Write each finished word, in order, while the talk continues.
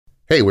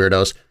Hey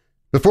Weirdos!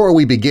 Before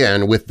we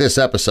begin with this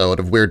episode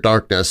of Weird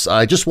Darkness,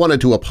 I just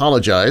wanted to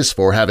apologize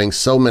for having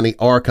so many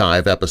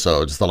archive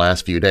episodes the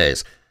last few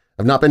days.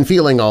 I've not been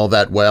feeling all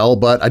that well,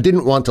 but I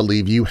didn't want to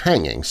leave you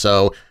hanging,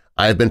 so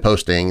I've been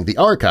posting the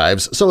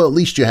archives so at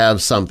least you have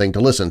something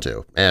to listen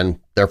to, and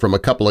they're from a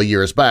couple of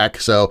years back,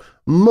 so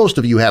most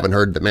of you haven't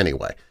heard them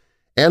anyway.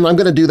 And I'm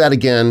going to do that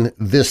again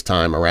this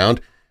time around.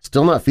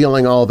 Still not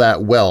feeling all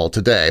that well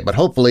today, but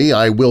hopefully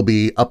I will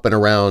be up and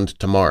around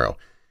tomorrow.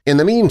 In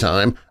the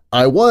meantime,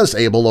 I was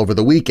able over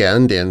the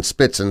weekend in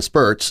spits and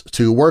spurts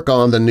to work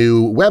on the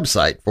new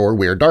website for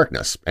Weird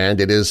Darkness, and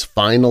it is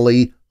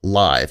finally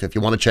live. If you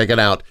want to check it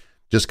out,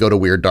 just go to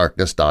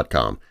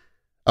WeirdDarkness.com.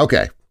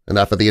 Okay,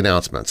 enough of the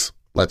announcements.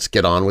 Let's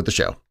get on with the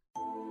show.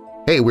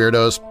 Hey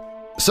Weirdos!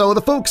 So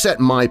the folks at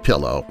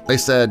MyPillow, they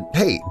said,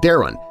 "Hey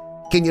Darren,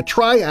 can you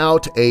try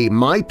out a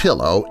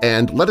MyPillow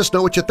and let us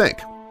know what you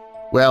think?"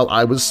 Well,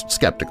 I was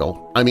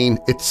skeptical. I mean,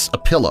 it's a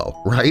pillow,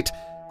 right?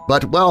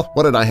 But, well,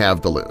 what did I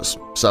have to lose?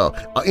 So,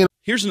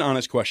 Here's an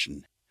honest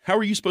question. How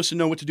are you supposed to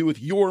know what to do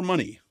with your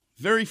money?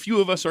 Very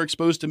few of us are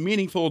exposed to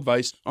meaningful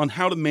advice on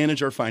how to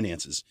manage our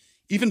finances.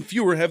 Even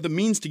fewer have the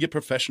means to get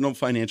professional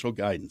financial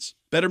guidance.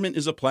 Betterment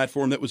is a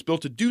platform that was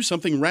built to do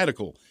something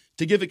radical,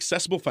 to give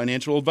accessible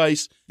financial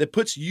advice that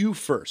puts you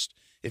first.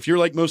 If you're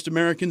like most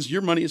Americans,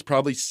 your money is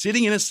probably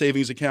sitting in a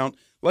savings account,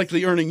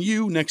 likely earning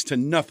you next to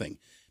nothing.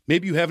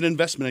 Maybe you have an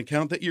investment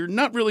account that you're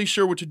not really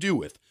sure what to do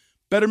with.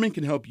 Betterment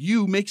can help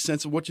you make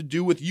sense of what to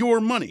do with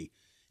your money.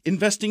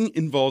 Investing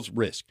involves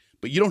risk,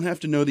 but you don't have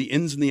to know the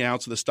ins and the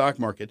outs of the stock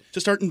market to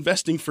start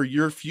investing for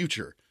your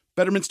future.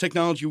 Betterment's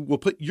technology will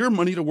put your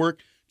money to work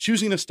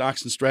choosing the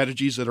stocks and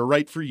strategies that are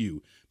right for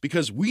you,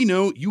 because we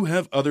know you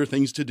have other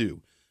things to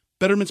do.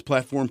 Betterment's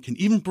platform can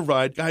even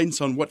provide guidance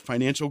on what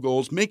financial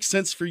goals make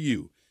sense for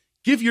you.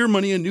 Give your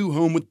money a new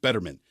home with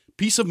Betterment,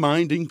 peace of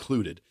mind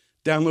included.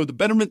 Download the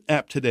Betterment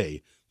app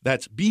today.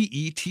 That's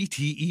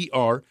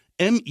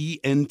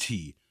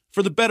BETTERMENT,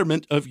 for the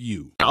betterment of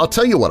you. I'll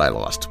tell you what I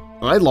lost.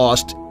 I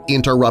lost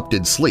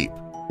interrupted sleep.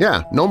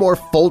 Yeah, no more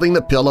folding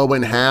the pillow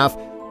in half,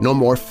 no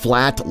more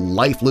flat,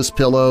 lifeless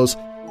pillows,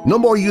 no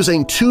more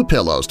using two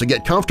pillows to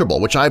get comfortable,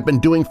 which I've been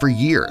doing for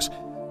years.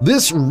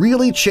 This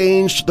really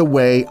changed the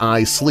way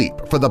I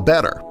sleep for the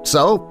better,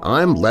 so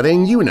I'm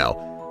letting you know.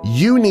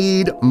 You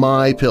need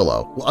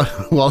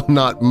MyPillow. Well,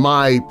 not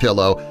my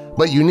pillow,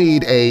 but you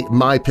need a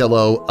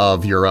MyPillow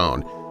of your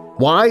own.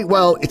 Why?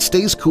 Well, it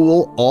stays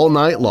cool all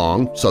night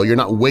long, so you're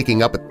not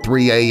waking up at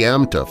 3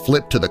 a.m. to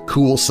flip to the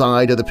cool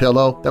side of the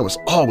pillow. That was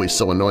always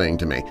so annoying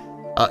to me.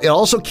 It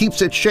also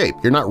keeps its shape.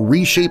 You're not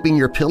reshaping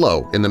your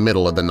pillow in the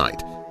middle of the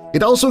night.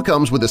 It also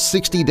comes with a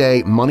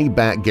 60-day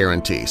money-back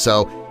guarantee,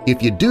 so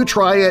if you do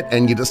try it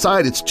and you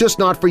decide it's just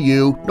not for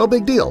you, no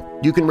big deal.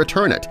 You can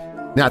return it.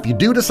 Now, if you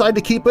do decide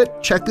to keep it,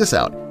 check this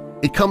out.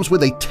 It comes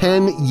with a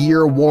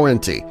 10-year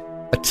warranty.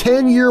 A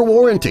 10-year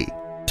warranty!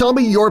 Tell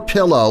me your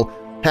pillow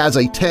has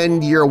a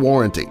 10-year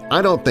warranty.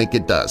 I don't think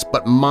it does,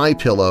 but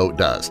MyPillow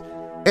does.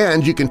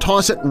 And you can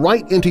toss it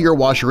right into your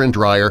washer and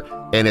dryer,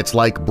 and it's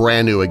like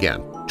brand new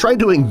again. Try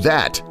doing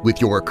that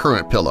with your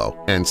current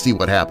pillow and see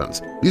what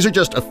happens. These are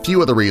just a few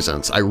of the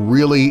reasons I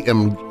really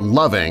am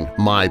loving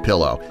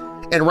MyPillow.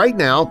 And right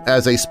now,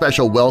 as a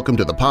special welcome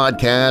to the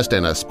podcast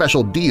and a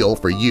special deal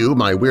for you,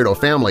 my weirdo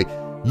family,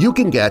 you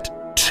can get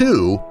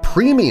 2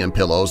 premium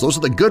pillows. Those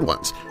are the good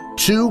ones.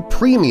 2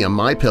 premium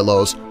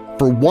MyPillows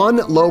for one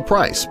low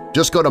price.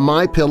 Just go to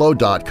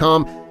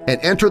MyPillow.com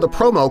and enter the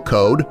promo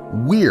code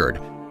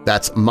WEIRD.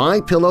 That's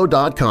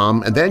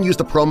MyPillow.com and then use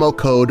the promo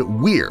code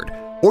WEIRD.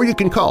 Or you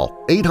can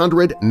call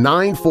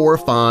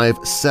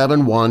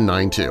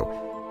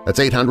 800-945-7192. That's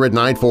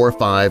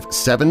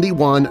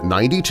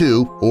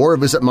 800-945-7192 or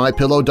visit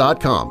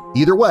MyPillow.com.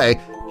 Either way,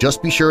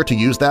 just be sure to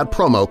use that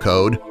promo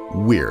code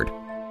WEIRD.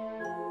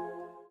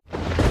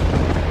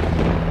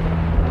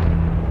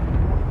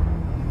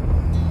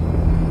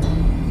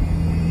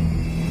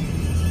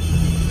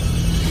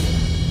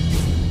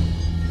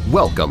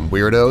 Welcome,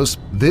 Weirdos!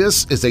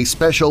 This is a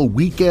special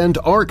Weekend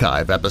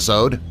Archive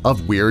episode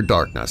of Weird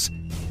Darkness.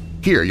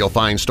 Here you'll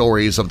find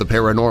stories of the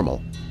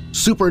paranormal,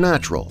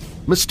 supernatural,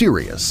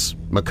 mysterious,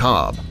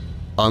 macabre,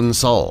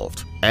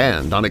 unsolved,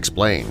 and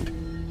unexplained.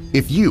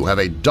 If you have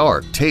a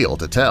dark tale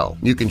to tell,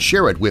 you can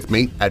share it with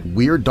me at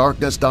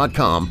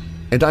WeirdDarkness.com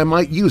and I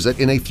might use it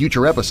in a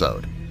future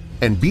episode.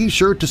 And be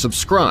sure to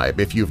subscribe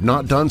if you've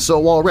not done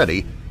so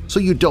already so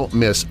you don't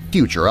miss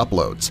future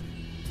uploads.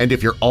 And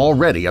if you're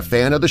already a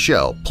fan of the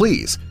show,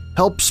 please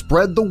help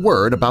spread the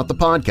word about the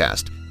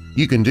podcast.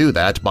 You can do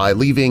that by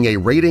leaving a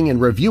rating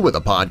and review of the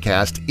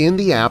podcast in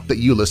the app that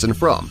you listen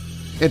from.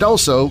 And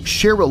also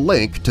share a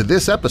link to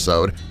this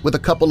episode with a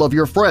couple of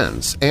your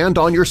friends and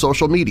on your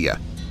social media.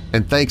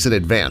 And thanks in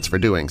advance for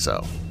doing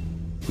so.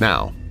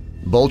 Now,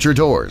 bolt your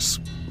doors,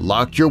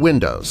 lock your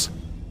windows,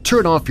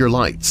 turn off your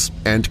lights,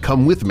 and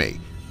come with me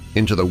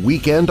into the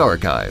weekend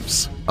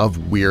archives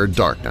of Weird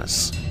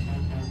Darkness.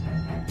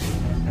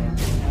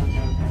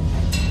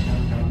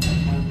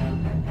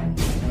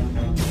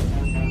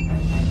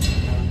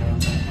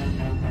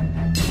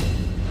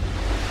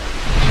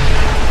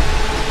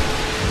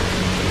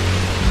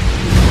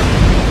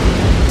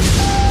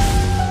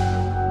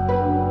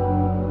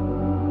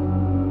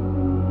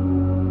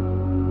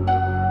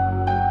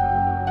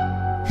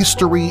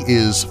 History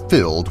is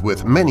filled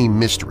with many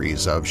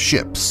mysteries of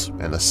ships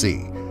and the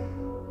sea.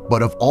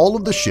 But of all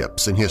of the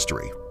ships in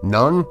history,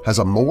 none has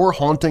a more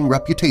haunting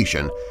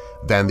reputation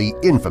than the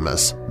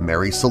infamous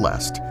Mary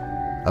Celeste,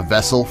 a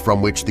vessel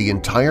from which the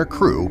entire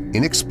crew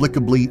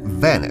inexplicably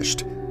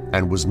vanished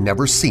and was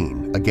never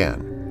seen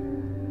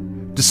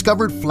again.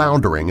 Discovered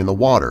floundering in the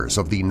waters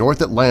of the North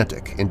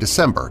Atlantic in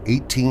December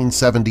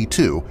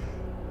 1872,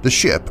 the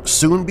ship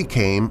soon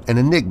became an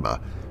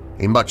enigma,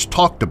 a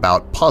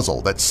much-talked-about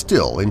puzzle that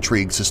still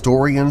intrigues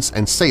historians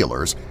and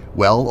sailors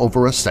well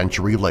over a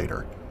century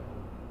later.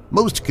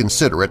 Most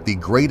consider it the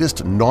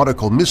greatest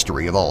nautical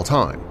mystery of all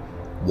time,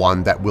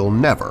 one that will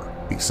never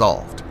be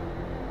solved.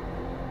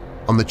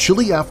 On the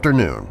chilly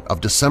afternoon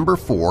of December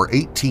 4,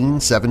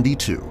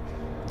 1872,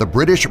 the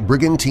British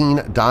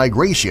brigantine Dei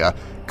Gratia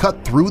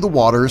cut through the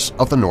waters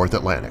of the North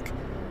Atlantic.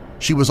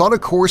 She was on a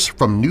course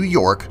from New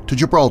York to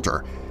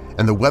Gibraltar,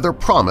 and the weather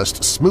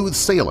promised smooth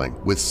sailing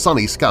with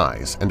sunny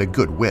skies and a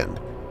good wind.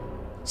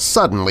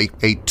 Suddenly,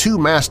 a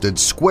two-masted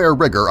square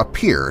rigger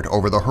appeared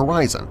over the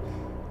horizon.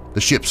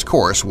 The ship's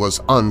course was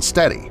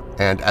unsteady,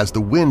 and as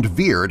the wind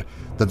veered,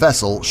 the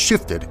vessel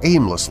shifted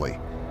aimlessly.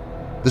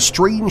 The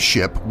strange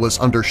ship was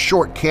under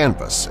short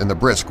canvas in the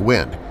brisk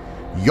wind,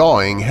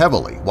 yawing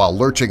heavily while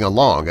lurching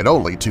along at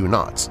only 2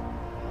 knots.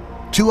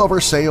 2 of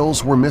her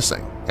sails were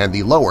missing, and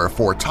the lower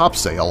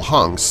foretopsail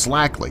hung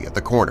slackly at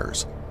the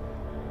corners.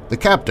 The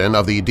captain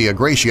of the Dei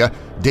Gratia,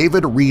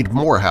 David Reed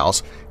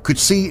Morehouse, could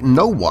see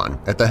no one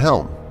at the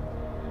helm.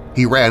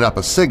 He ran up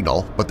a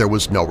signal, but there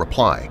was no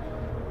reply.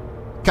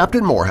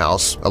 Captain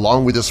Morehouse,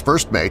 along with his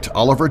first mate,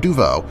 Oliver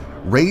Duveau,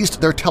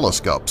 raised their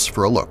telescopes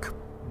for a look.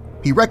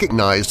 He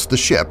recognized the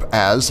ship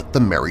as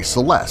the Mary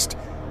Celeste,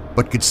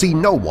 but could see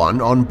no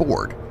one on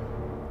board.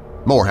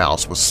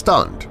 Morehouse was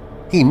stunned.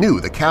 He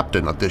knew the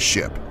captain of this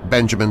ship,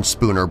 Benjamin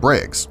Spooner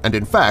Briggs, and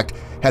in fact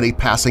had a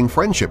passing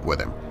friendship with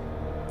him.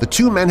 The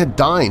 2 men had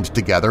dined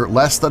together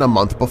less than a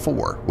month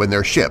before when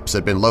their ships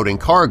had been loading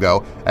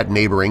cargo at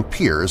neighboring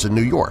piers in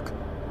New York.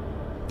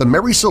 The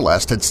Mary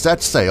Celeste had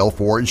set sail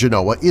for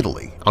Genoa,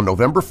 Italy on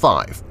November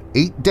 5,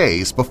 8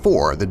 days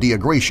before the Dei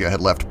Gratia had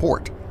left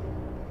port.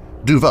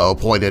 Duveau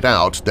pointed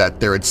out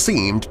that there had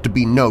seemed to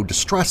be no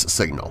distress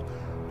signal.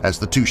 As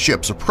the 2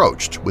 ships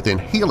approached within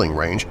hailing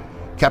range,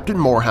 Captain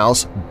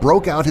Morehouse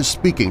broke out his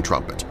speaking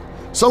trumpet.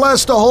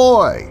 "Celeste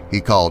ahoy!"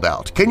 he called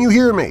out. "Can you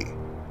hear me?"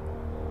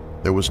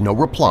 There was no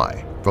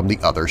reply from the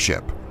other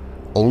ship,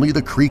 only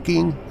the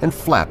creaking and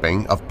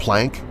flapping of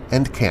plank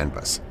and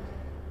canvas.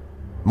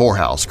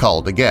 Morehouse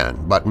called again,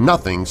 but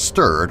nothing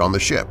stirred on the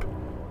ship.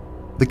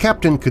 The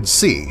captain could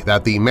see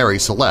that the Mary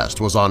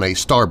Celeste was on a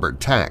starboard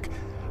tack,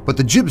 but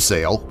the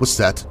jibsail was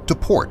set to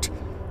port.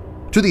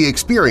 To the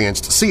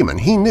experienced seaman,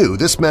 he knew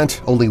this meant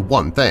only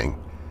one thing.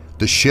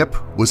 The ship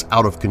was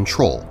out of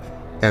control,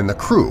 and the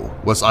crew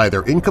was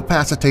either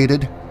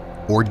incapacitated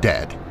or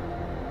dead.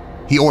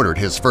 He ordered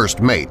his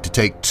first mate to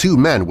take 2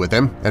 men with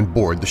him and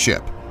board the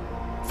ship.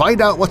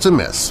 "Find out what's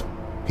amiss,"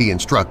 he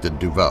instructed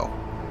Duveau.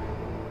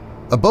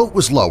 A boat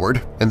was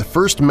lowered, and the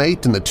first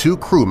mate and the 2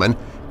 crewmen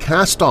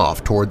cast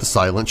off toward the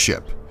silent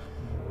ship.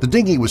 The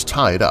dinghy was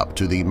tied up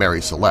to the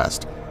Mary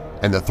Celeste,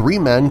 and the 3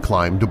 men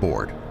climbed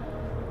aboard.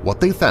 What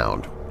they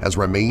found has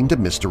remained a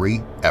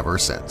mystery ever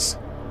since.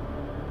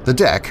 The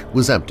deck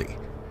was empty.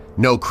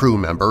 No crew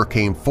member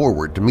came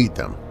forward to meet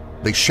them.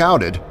 They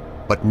shouted,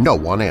 but no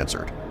one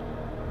answered.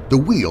 The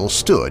wheel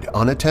stood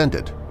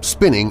unattended,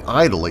 spinning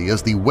idly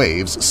as the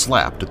waves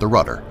slapped at the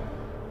rudder.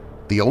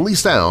 The only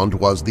sound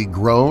was the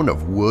groan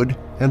of wood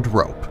and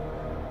rope.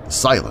 The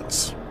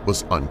silence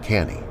was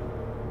uncanny.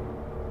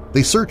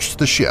 They searched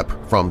the ship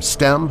from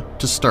stem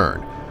to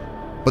stern,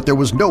 but there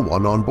was no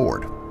one on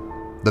board.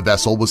 The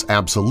vessel was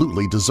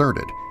absolutely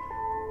deserted.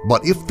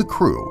 But if the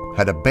crew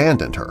had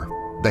abandoned her,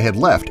 they had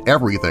left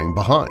everything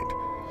behind.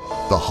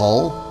 The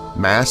hull,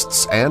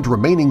 masts, and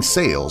remaining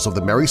sails of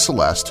the Mary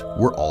Celeste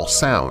were all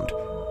sound.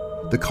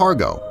 The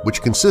cargo,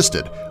 which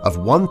consisted of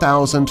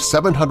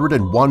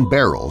 1,701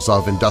 barrels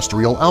of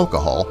industrial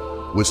alcohol,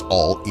 was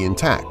all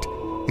intact,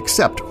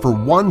 except for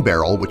 1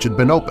 barrel which had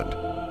been opened.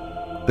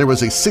 There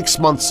was a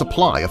 6-month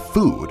supply of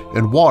food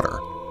and water.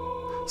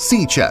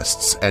 Sea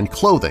chests and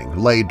clothing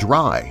lay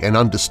dry and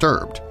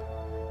undisturbed.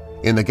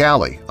 In the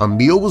galley, a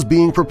meal was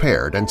being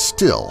prepared and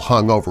still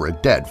hung over a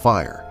dead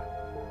fire.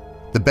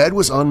 The bed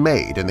was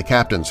unmade in the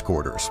captain's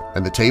quarters,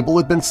 and the table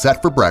had been set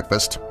for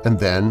breakfast and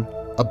then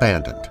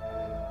abandoned.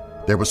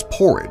 There was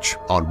porridge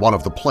on one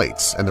of the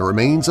plates and the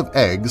remains of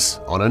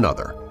eggs on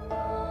another.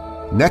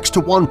 Next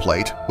to one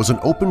plate was an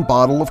open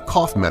bottle of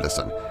cough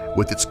medicine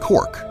with its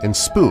cork and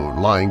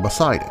spoon lying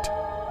beside it.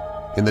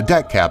 In the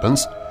deck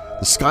cabins,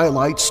 the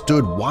skylight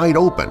stood wide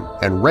open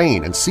and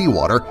rain and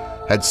seawater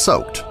had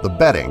soaked the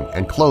bedding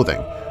and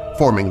clothing,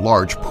 forming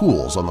large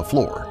pools on the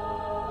floor.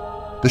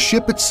 The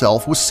ship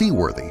itself was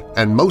seaworthy,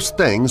 and most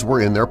things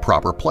were in their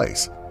proper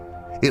place.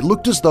 It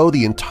looked as though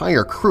the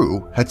entire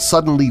crew had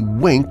suddenly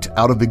winked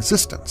out of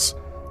existence.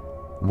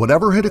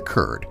 Whatever had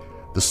occurred,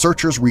 the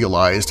searchers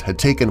realized had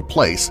taken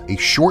place a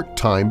short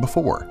time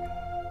before.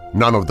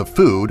 None of the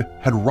food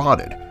had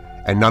rotted,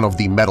 and none of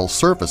the metal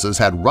surfaces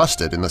had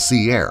rusted in the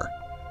sea air.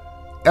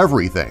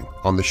 Everything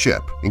on the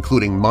ship,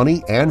 including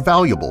money and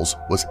valuables,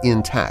 was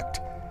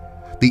intact.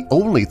 The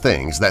only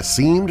things that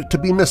seemed to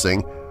be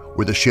missing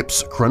were the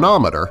ship's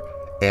chronometer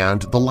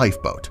and the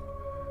lifeboat.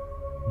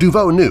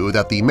 Duveau knew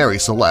that the Mary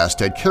Celeste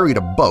had carried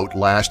a boat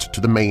lashed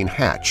to the main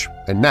hatch,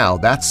 and now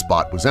that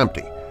spot was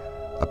empty.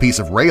 A piece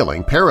of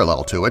railing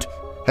parallel to it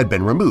had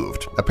been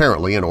removed,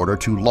 apparently in order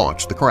to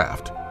launch the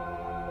craft.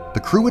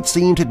 The crew, it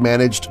seemed, had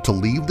managed to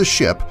leave the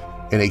ship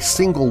in a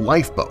single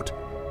lifeboat,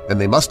 and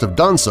they must have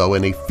done so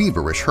in a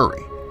feverish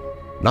hurry.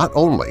 Not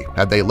only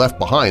had they left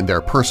behind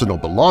their personal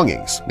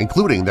belongings,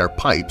 including their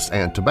pipes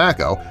and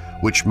tobacco,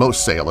 which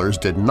most sailors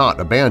did not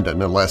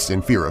abandon unless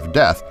in fear of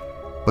death,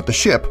 but the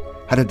ship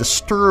had a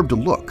disturbed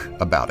look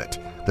about it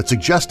that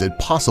suggested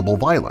possible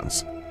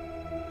violence.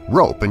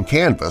 Rope and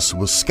canvas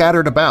was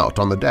scattered about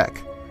on the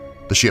deck.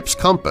 The ship's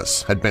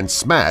compass had been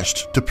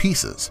smashed to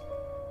pieces.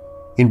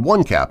 In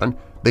one cabin,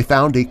 they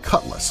found a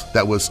cutlass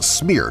that was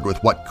smeared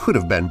with what could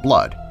have been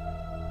blood.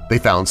 They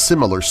found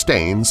similar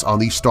stains on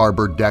the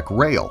starboard deck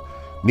rail,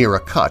 near a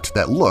cut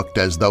that looked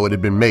as though it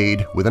had been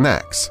made with an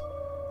axe.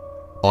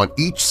 On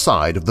each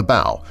side of the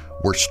bow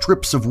were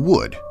strips of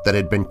wood that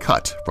had been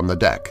cut from the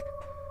deck.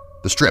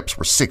 The strips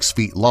were 6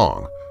 feet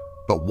long,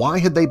 but why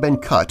had they been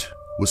cut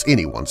was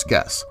anyone's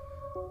guess.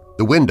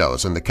 The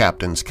windows in the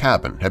captain's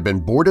cabin had been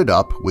boarded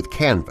up with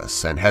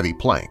canvas and heavy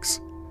planks.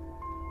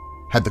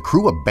 Had the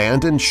crew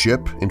abandoned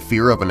ship in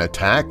fear of an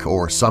attack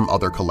or some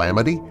other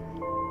calamity?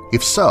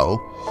 If so,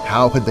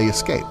 how had they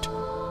escaped?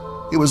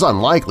 It was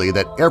unlikely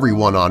that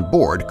everyone on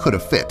board could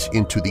have fit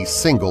into the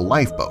single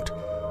lifeboat.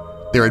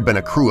 There had been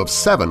a crew of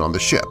 7 on the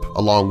ship,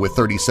 along with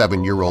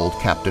 37-year-old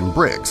Captain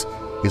Briggs,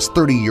 his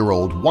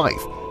 30-year-old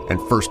wife and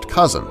first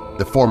cousin,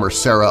 the former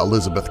Sarah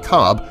Elizabeth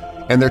Cobb,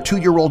 and their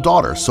 2-year-old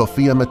daughter,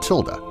 Sophia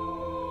Matilda.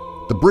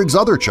 The Briggs'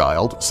 other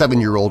child,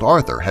 7-year-old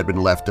Arthur, had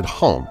been left at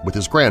home with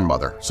his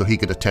grandmother so he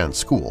could attend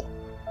school.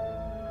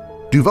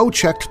 Duveau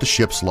checked the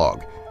ship's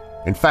log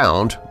and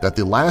found that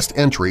the last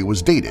entry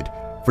was dated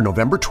for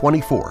November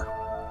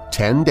 24,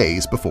 10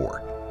 days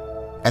before.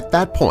 At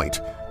that point,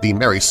 the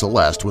Mary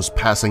Celeste was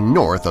passing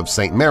north of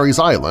St. Mary's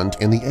Island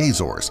in the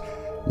Azores,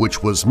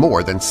 which was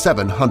more than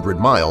 700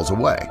 miles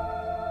away.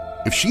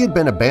 If she had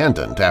been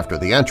abandoned after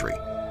the entry,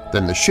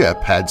 then the ship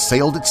had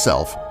sailed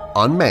itself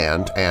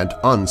unmanned and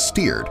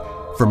unsteered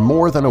for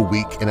more than a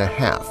week and a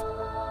half.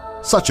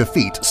 Such a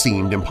feat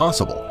seemed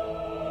impossible.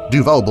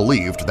 Duveau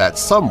believed that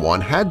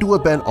someone had to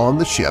have been on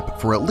the ship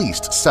for at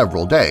least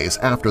several days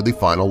after the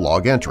final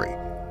log entry.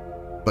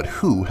 But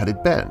who had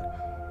it been?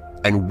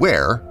 And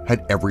where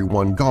had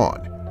everyone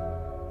gone?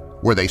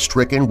 Were they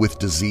stricken with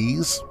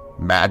disease,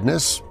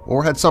 madness,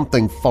 or had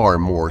something far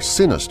more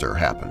sinister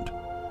happened?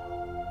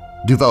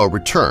 Duveau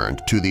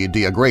returned to the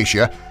Dea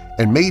Gracia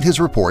and made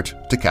his report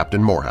to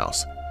Captain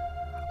Morehouse.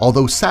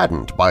 Although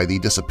saddened by the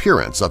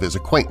disappearance of his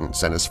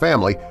acquaintance and his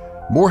family,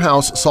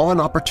 Morehouse saw an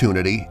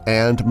opportunity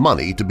and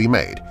money to be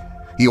made.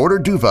 He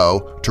ordered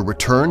Duveau to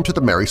return to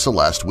the Mary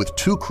Celeste with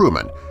 2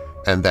 crewmen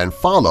and then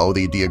follow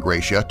the Dea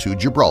Gracia to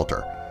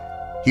Gibraltar.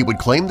 He would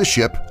claim the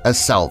ship as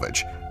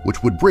salvage,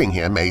 which would bring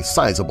him a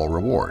sizable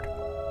reward.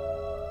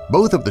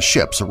 Both of the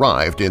ships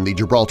arrived in the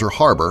Gibraltar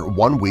harbor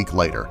 1 week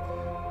later.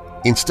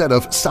 Instead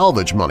of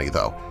salvage money,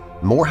 though,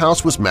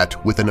 Morehouse was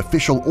met with an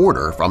official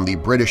order from the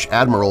British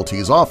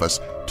Admiralty's office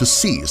to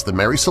seize the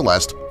Mary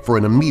Celeste for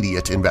an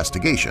immediate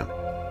investigation.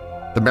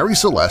 The Mary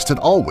Celeste had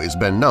always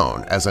been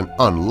known as an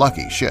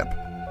unlucky ship.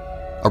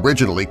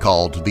 Originally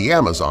called the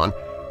Amazon,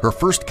 her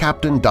first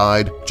captain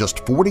died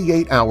just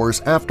 48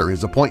 hours after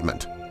his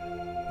appointment.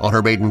 On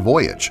her maiden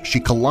voyage, she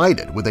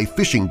collided with a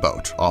fishing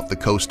boat off the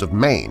coast of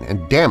Maine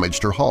and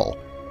damaged her hull.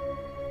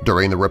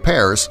 During the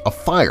repairs, a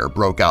fire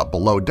broke out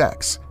below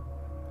decks.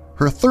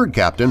 Her third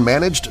captain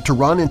managed to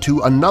run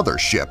into another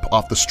ship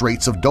off the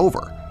Straits of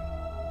Dover.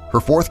 Her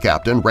fourth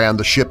captain ran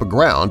the ship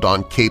aground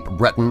on Cape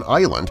Breton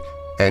Island,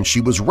 and she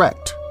was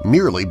wrecked,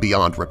 nearly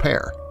beyond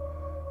repair.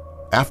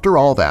 After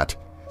all that,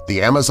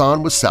 the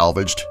Amazon was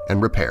salvaged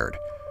and repaired.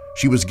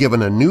 She was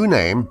given a new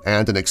name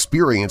and an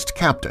experienced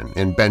captain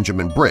in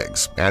Benjamin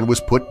Briggs and was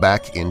put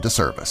back into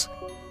service.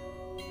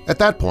 At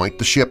that point,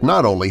 the ship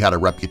not only had a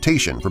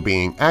reputation for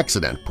being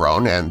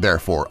accident-prone and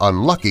therefore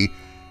unlucky,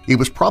 it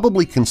was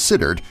probably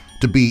considered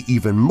to be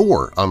even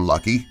more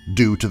unlucky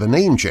due to the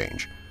name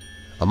change.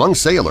 Among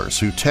sailors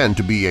who tend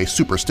to be a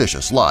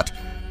superstitious lot,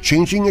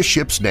 changing a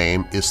ship's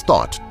name is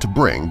thought to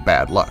bring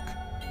bad luck.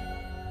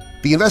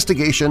 The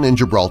investigation in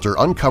Gibraltar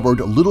uncovered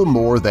little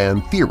more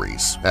than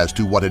theories as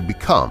to what had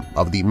become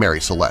of the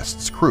Mary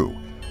Celeste's crew.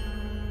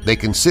 They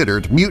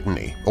considered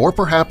mutiny or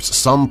perhaps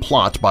some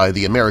plot by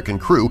the American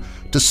crew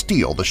to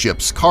steal the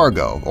ship's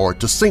cargo or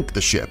to sink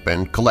the ship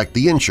and collect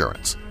the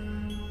insurance.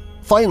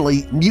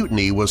 Finally,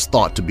 mutiny was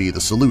thought to be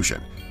the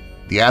solution.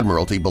 The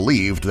Admiralty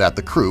believed that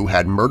the crew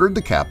had murdered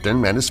the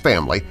captain and his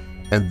family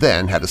and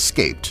then had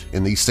escaped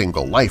in the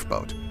single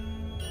lifeboat.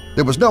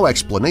 There was no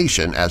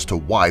explanation as to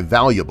why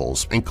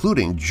valuables,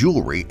 including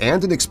jewelry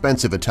and an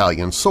expensive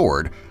Italian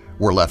sword,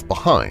 were left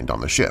behind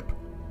on the ship.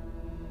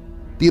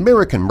 The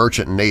American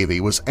Merchant Navy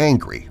was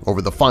angry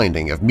over the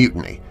finding of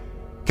mutiny.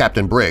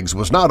 Captain Briggs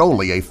was not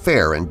only a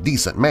fair and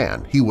decent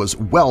man, he was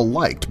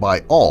well-liked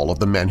by all of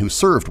the men who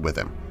served with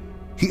him.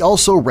 He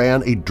also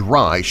ran a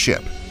dry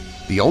ship.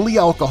 The only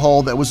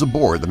alcohol that was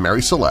aboard the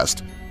Mary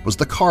Celeste was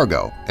the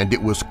cargo, and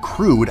it was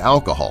crude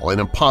alcohol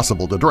and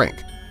impossible to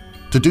drink.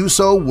 To do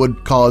so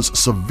would cause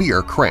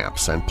severe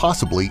cramps and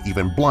possibly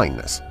even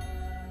blindness.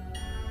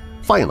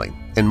 Finally,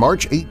 in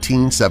March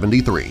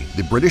 1873,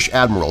 the British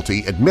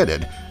Admiralty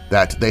admitted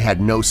that they had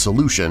no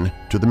solution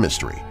to the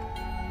mystery.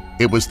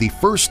 It was the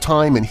first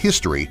time in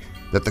history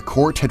that the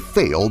court had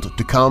failed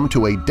to come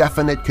to a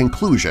definite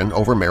conclusion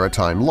over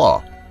maritime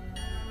law.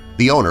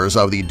 The owners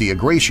of the Dea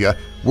Gratia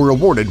were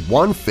awarded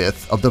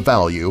 1/5 of the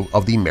value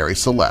of the Mary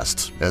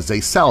Celeste as a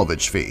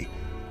salvage fee,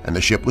 and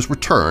the ship was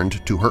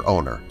returned to her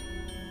owner.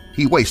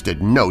 He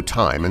wasted no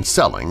time in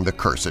selling the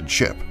cursed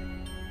ship.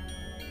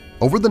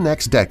 Over the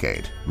next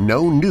decade,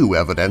 no new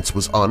evidence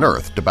was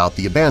unearthed about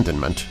the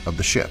abandonment of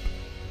the ship.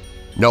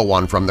 No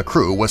one from the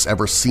crew was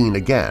ever seen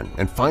again,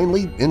 and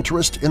finally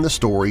interest in the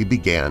story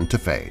began to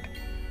fade.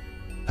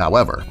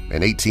 However,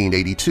 in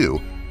 1882,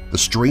 the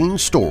strange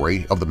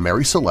story of the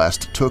Mary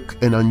Celeste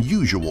took an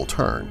unusual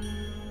turn.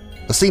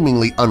 A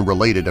seemingly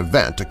unrelated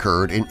event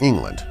occurred in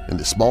England, in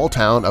the small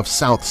town of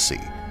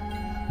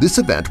Southsea. This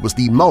event was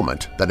the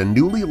moment that a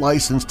newly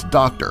licensed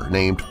doctor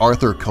named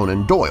Arthur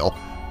Conan Doyle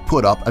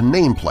put up a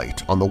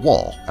nameplate on the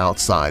wall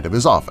outside of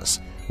his office,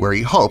 where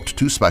he hoped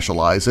to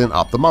specialize in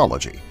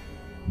ophthalmology.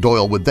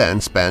 Doyle would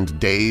then spend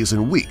days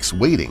and weeks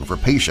waiting for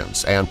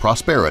patience and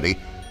prosperity,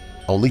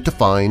 only to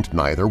find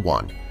neither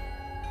one.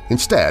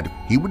 Instead,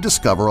 he would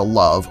discover a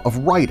love of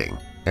writing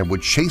and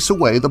would chase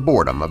away the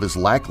boredom of his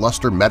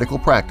lackluster medical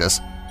practice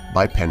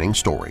by penning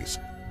stories.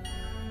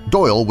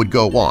 Doyle would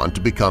go on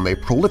to become a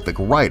prolific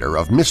writer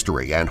of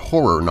mystery and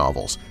horror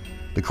novels,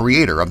 the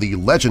creator of the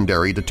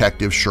legendary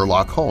detective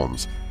Sherlock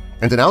Holmes,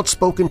 and an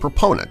outspoken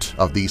proponent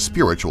of the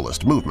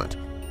spiritualist movement.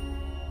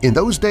 In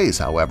those days,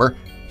 however,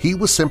 he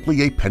was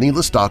simply a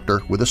penniless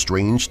doctor with a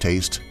strange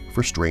taste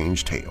for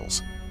strange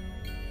tales.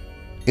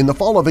 In the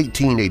fall of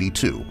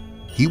 1882,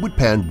 he would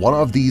pen one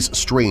of these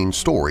strange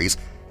stories,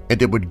 and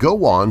it would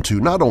go on to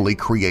not only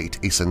create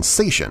a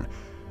sensation,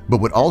 but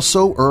would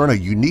also earn a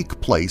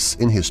unique place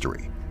in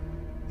history.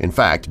 In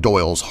fact,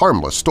 Doyle's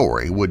harmless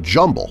story would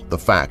jumble the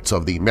facts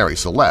of the Mary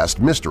Celeste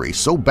mystery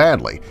so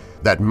badly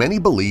that many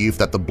believe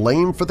that the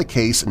blame for the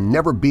case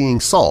never being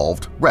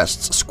solved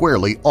rests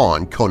squarely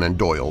on Conan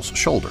Doyle's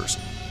shoulders.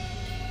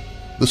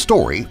 The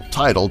story,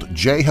 titled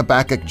J.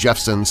 Habakkuk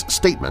Jeffson's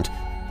Statement,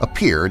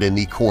 appeared in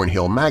the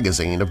Cornhill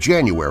magazine of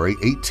January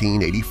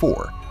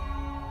 1884.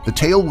 The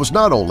tale was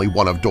not only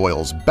one of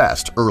Doyle's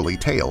best early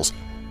tales,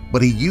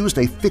 but he used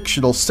a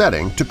fictional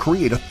setting to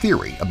create a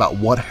theory about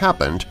what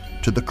happened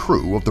to the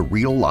crew of the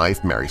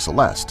real-life Mary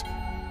Celeste.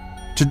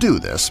 To do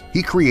this,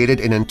 he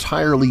created an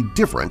entirely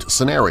different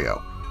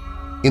scenario.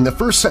 In the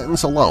first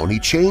sentence alone, he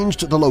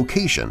changed the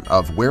location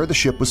of where the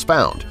ship was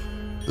found,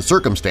 the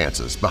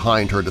circumstances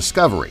behind her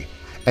discovery,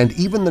 and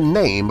even the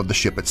name of the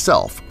ship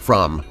itself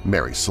from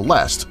Mary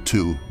Celeste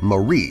to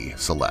Marie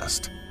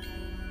Celeste.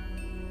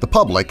 The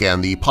public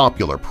and the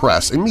popular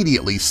press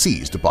immediately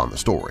seized upon the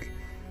story.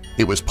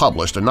 It was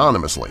published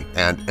anonymously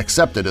and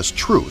accepted as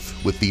truth,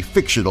 with the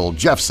fictional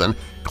Jeffson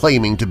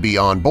claiming to be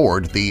on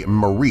board the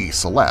Marie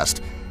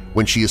Celeste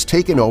when she is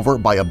taken over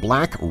by a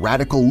black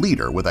radical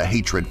leader with a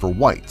hatred for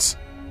whites.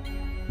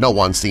 No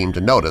one seemed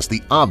to notice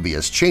the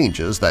obvious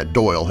changes that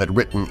Doyle had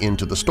written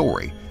into the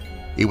story.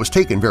 It was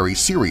taken very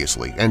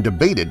seriously and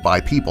debated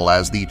by people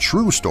as the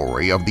true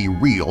story of the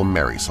real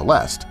Mary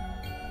Celeste.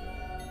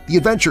 The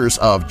adventures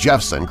of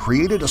Jeffson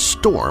created a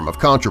storm of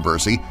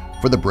controversy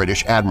for the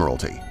British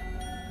Admiralty.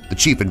 The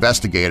chief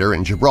investigator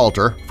in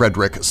Gibraltar,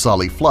 Frederick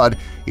Sully Flood,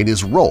 in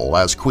his role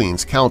as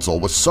Queen's Counsel,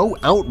 was so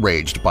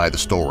outraged by the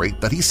story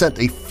that he sent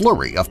a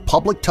flurry of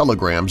public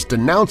telegrams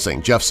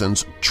denouncing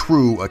Jeffson's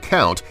true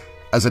account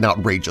as an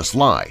outrageous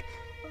lie.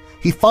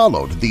 He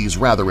followed these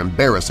rather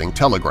embarrassing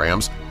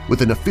telegrams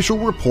with an official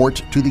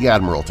report to the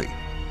Admiralty,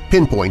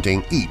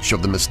 pinpointing each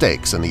of the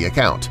mistakes in the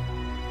account.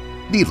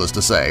 Needless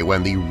to say,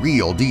 when the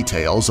real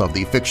details of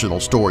the fictional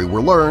story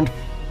were learned,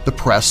 the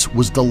press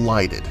was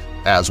delighted,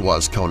 as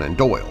was Conan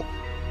Doyle.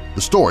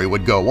 The story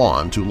would go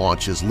on to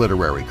launch his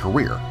literary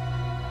career.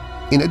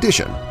 In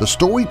addition, the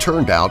story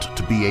turned out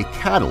to be a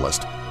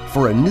catalyst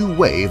for a new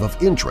wave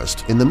of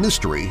interest in the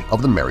mystery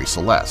of the Mary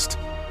Celeste.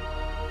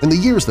 In the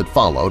years that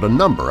followed, a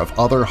number of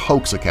other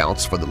hoax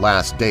accounts for the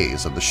last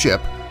days of the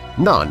ship,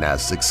 none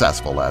as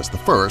successful as the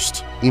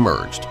first,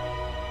 emerged.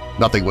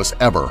 Nothing was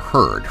ever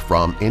heard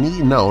from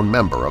any known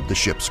member of the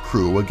ship's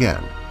crew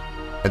again,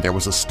 and there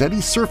was a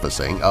steady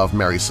surfacing of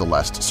Mary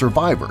Celeste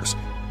survivors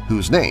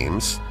whose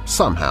names,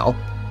 somehow,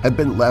 had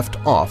been left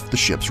off the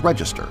ship's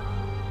register.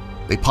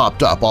 They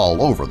popped up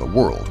all over the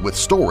world with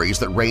stories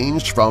that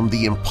ranged from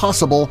the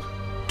impossible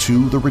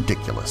to the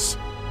ridiculous.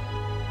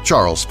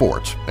 Charles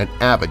Fort, an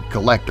avid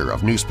collector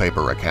of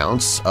newspaper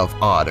accounts of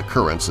odd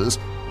occurrences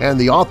and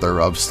the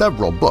author of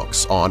several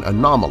books on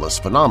anomalous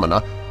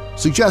phenomena,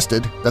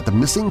 suggested that the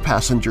missing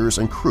passengers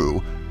and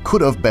crew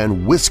could have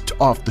been whisked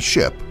off the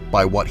ship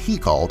by what he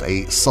called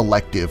a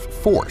selective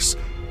force,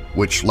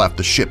 which left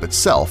the ship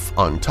itself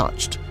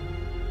untouched.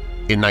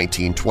 In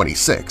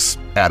 1926,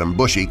 Adam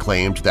Bushy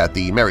claimed that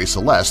the Mary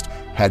Celeste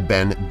had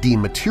been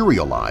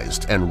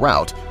dematerialized en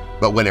route,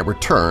 but when it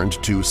returned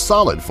to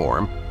solid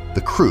form,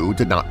 the crew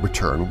did not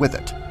return with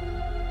it.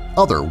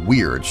 Other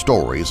weird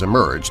stories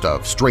emerged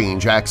of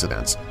strange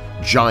accidents,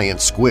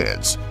 giant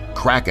squids,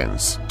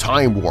 krakens,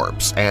 time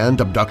warps, and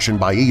abduction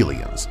by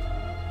aliens.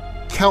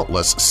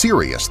 Countless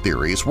serious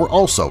theories were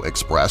also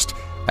expressed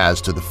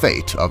as to the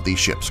fate of the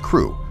ship's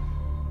crew.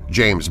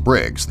 James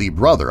Briggs, the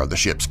brother of the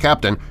ship's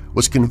captain,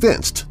 was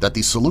convinced that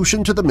the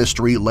solution to the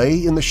mystery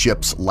lay in the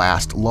ship's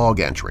last log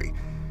entry.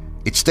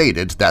 It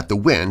stated that the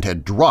wind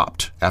had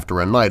dropped after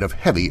a night of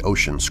heavy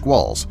ocean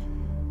squalls.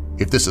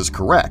 If this is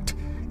correct,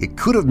 it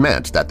could have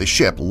meant that the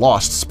ship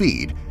lost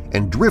speed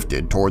and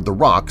drifted toward the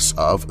rocks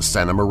of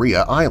Santa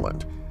Maria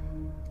Island.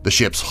 The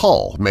ship's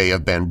hull may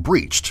have been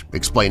breached,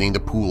 explaining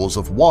the pools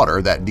of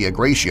water that Dea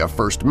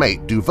first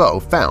mate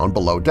Duveau found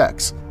below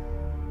decks.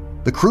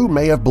 The crew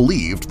may have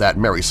believed that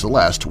Mary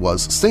Celeste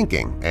was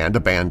sinking and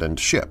abandoned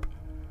ship.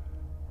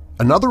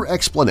 Another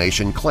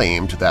explanation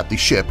claimed that the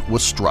ship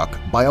was struck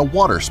by a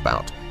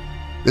waterspout.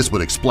 This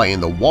would explain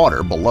the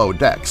water below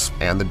decks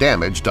and the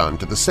damage done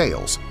to the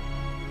sails.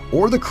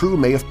 Or the crew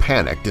may have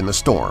panicked in the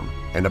storm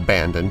and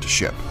abandoned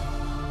ship.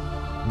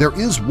 There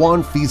is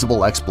one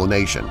feasible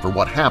explanation for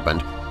what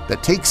happened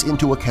that takes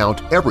into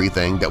account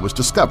everything that was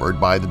discovered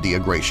by the Dea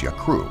Gracia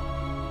crew.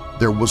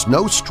 There was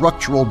no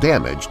structural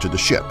damage to the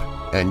ship,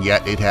 and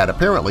yet it had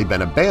apparently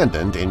been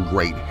abandoned in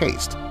great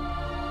haste.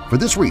 For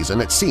this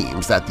reason, it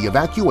seems that the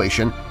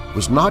evacuation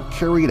was not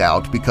carried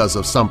out because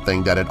of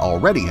something that had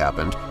already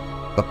happened,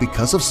 but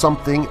because of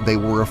something they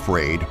were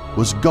afraid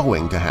was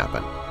going to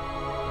happen.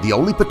 The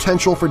only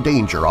potential for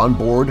danger on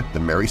board the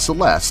Mary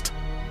Celeste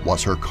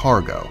was her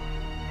cargo.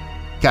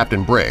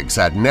 Captain Briggs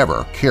had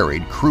never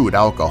carried crude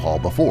alcohol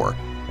before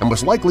and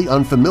was likely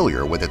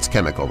unfamiliar with its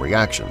chemical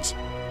reactions.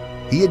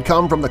 He had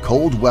come from the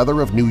cold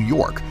weather of New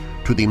York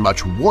to the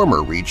much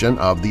warmer region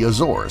of the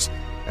Azores,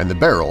 and the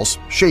barrels,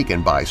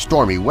 shaken by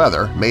stormy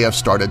weather, may have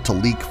started to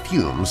leak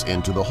fumes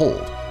into the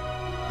hold.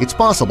 It's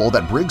possible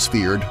that Briggs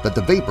feared that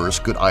the vapors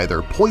could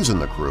either poison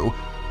the crew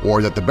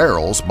or that the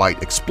barrels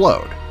might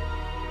explode.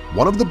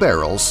 One of the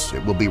barrels,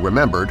 it will be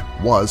remembered,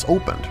 was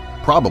opened,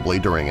 probably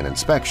during an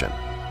inspection.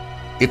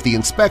 If the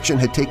inspection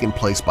had taken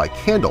place by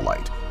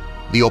candlelight,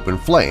 the open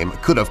flame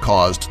could have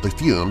caused the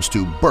fumes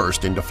to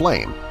burst into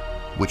flame,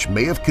 which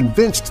may have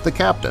convinced the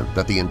captain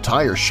that the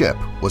entire ship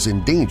was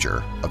in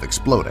danger of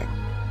exploding.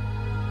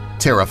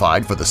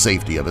 Terrified for the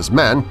safety of his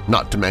men,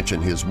 not to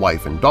mention his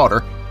wife and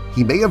daughter,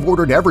 he may have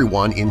ordered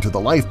everyone into the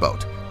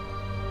lifeboat.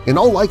 In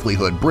all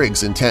likelihood,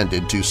 Briggs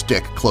intended to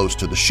stick close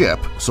to the ship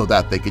so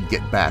that they could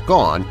get back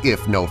on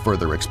if no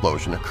further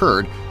explosion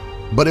occurred,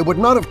 but it would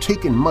not have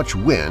taken much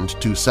wind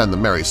to send the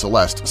Mary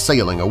Celeste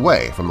sailing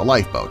away from the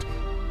lifeboat,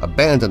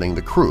 abandoning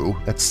the crew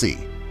at sea.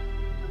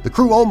 The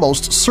crew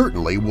almost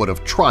certainly would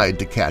have tried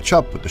to catch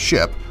up with the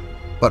ship,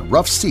 but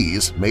rough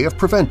seas may have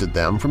prevented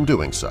them from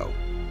doing so,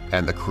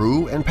 and the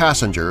crew and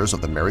passengers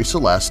of the Mary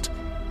Celeste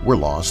were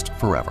lost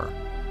forever.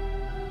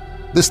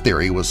 This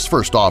theory was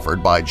first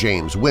offered by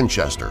James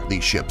Winchester, the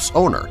ship's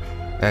owner,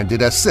 and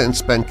it has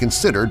since been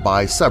considered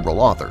by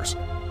several authors.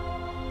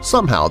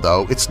 Somehow,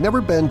 though, it's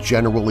never been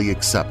generally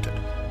accepted,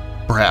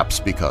 perhaps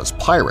because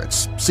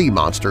pirates, sea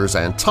monsters,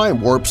 and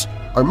time warps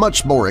are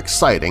much more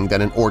exciting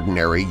than an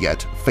ordinary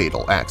yet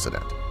fatal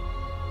accident.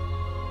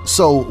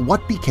 So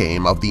what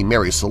became of the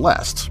Mary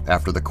Celeste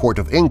after the court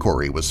of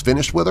inquiry was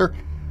finished with her?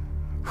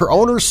 Her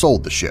owner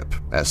sold the ship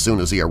as soon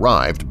as he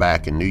arrived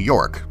back in New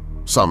York,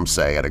 some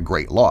say at a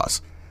great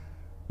loss.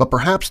 But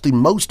perhaps the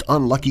most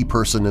unlucky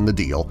person in the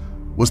deal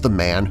was the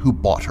man who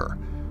bought her.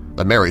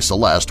 The Mary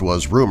Celeste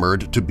was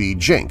rumored to be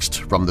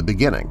jinxed from the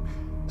beginning,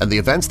 and the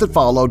events that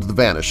followed the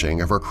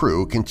vanishing of her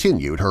crew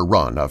continued her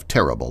run of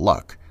terrible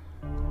luck.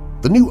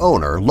 The new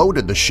owner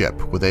loaded the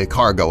ship with a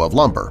cargo of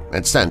lumber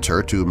and sent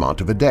her to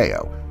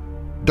Montevideo.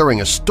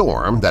 During a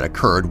storm that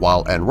occurred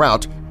while en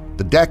route,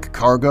 the deck,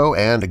 cargo,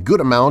 and a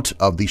good amount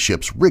of the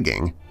ship's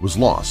rigging was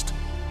lost.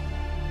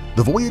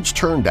 The voyage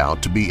turned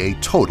out to be a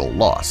total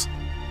loss.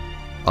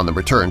 On the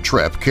return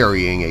trip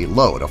carrying a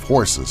load of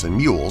horses and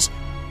mules,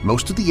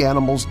 most of the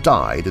animals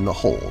died in the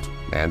hold,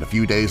 and a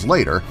few days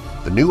later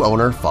the new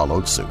owner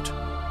followed suit.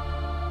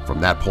 From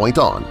that point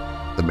on,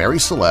 the Mary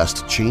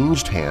Celeste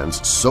changed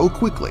hands so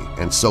quickly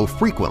and so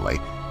frequently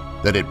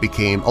that it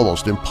became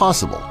almost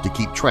impossible to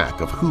keep track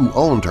of who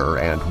owned her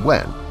and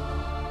when.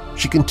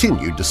 She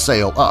continued to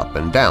sail up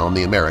and down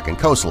the American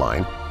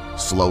coastline,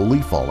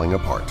 slowly falling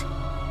apart.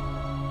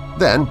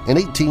 Then, in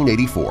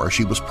 1884,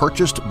 she was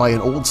purchased by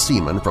an old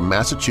seaman from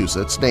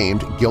Massachusetts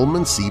named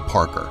Gilman C.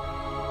 Parker.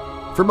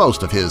 For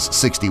most of his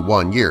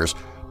 61 years,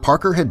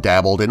 Parker had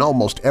dabbled in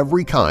almost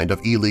every kind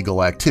of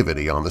illegal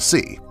activity on the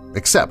sea,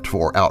 except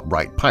for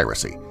outright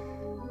piracy.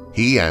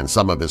 He and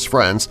some of his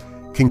friends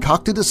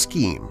concocted a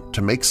scheme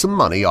to make some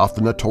money off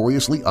the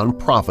notoriously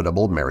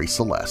unprofitable Mary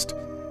Celeste.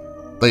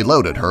 They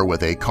loaded her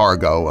with a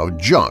cargo of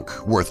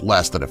junk worth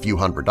less than a few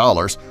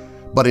 $100s,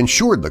 but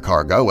insured the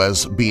cargo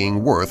as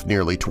being worth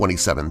nearly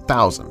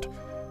 $27,000.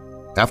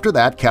 After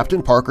that,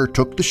 Captain Parker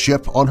took the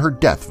ship on her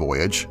death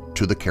voyage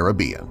to the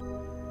Caribbean.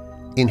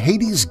 In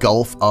Haiti's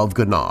Gulf of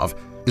Gonave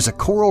is a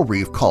coral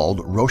reef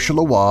called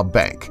Rocheleau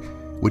Bank,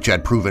 which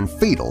had proven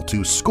fatal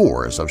to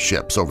scores of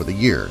ships over the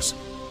years.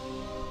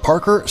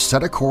 Parker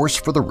set a course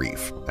for the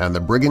reef, and the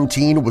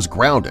brigantine was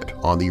grounded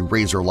on the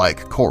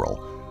razor-like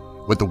coral.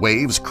 With the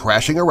waves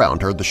crashing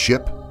around her, the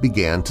ship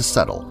began to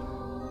settle.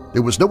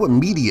 There was no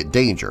immediate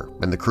danger,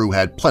 and the crew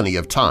had plenty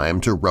of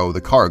time to row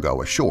the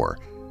cargo ashore.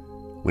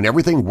 When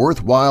everything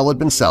worthwhile had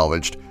been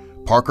salvaged,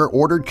 Parker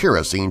ordered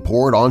kerosene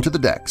poured onto the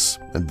decks,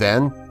 and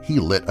then he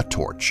lit a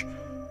torch.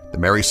 The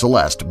Mary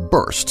Celeste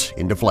burst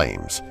into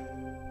flames.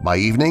 By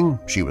evening,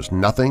 she was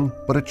nothing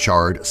but a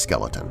charred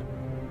skeleton.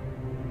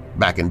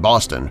 Back in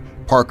Boston,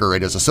 Parker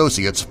and his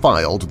associates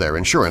filed their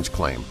insurance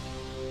claim.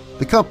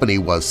 The company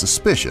was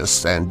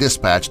suspicious and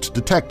dispatched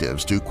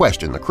detectives to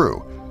question the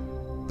crew.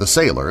 The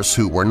sailors,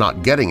 who were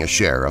not getting a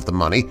share of the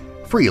money,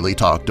 freely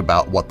talked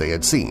about what they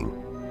had seen.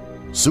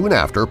 Soon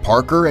after,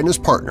 Parker and his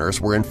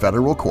partners were in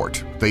federal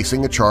court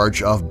facing a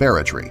charge of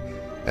barratry,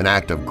 an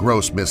act of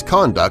gross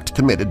misconduct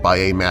committed by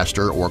a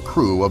master or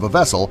crew of a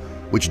vessel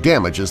which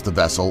damages the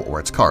vessel or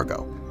its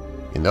cargo.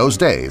 In those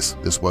days,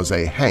 this was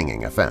a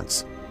hanging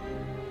offense.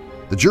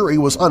 The jury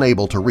was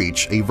unable to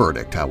reach a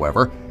verdict,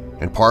 however,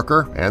 and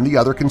Parker and the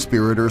other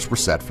conspirators were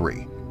set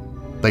free.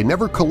 They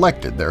never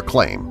collected their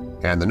claim,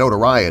 and the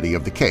notoriety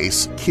of the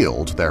case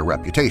killed their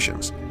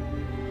reputations.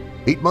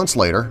 8 months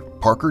later,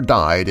 Parker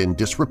died in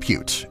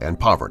disrepute and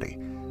poverty.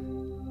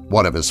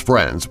 One of his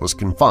friends was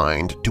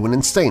confined to an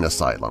insane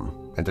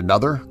asylum, and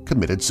another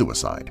committed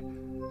suicide.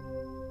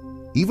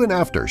 Even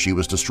after she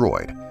was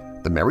destroyed,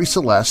 the Mary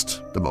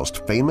Celeste, the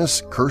most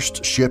famous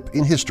cursed ship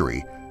in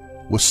history,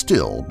 was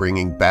still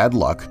bringing bad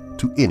luck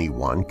to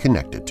anyone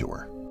connected to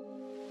her.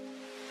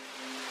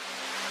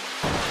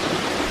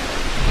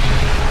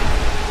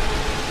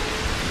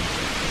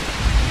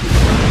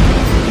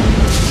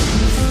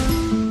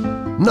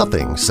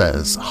 Nothing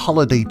says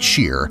holiday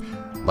cheer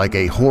like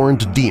a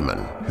horned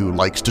demon who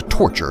likes to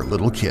torture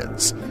little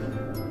kids.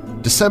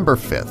 December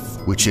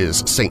 5th, which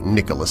is St.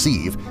 Nicholas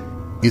Eve,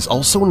 is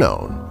also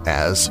known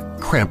as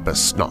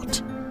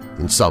Krampusnacht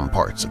in some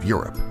parts of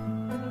Europe.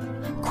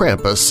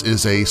 Krampus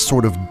is a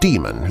sort of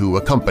demon who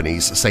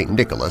accompanies St.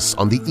 Nicholas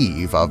on the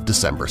eve of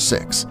December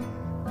 6.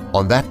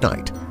 On that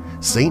night,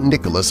 St.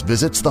 Nicholas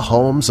visits the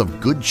homes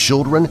of good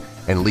children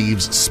and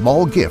leaves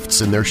small gifts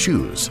in their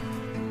shoes.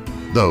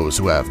 Those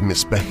who have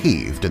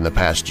misbehaved in the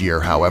past year,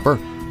 however,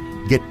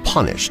 get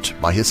punished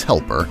by his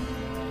helper,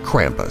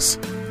 Krampus.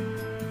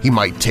 He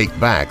might take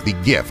back the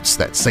gifts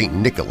that St.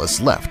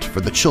 Nicholas left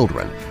for the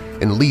children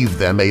and leave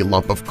them a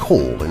lump of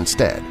coal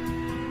instead.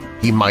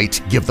 He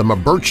might give them a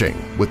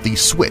birching with the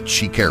switch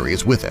he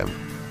carries with him.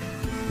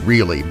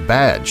 Really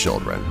bad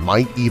children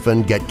might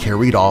even get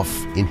carried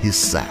off in his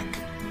sack.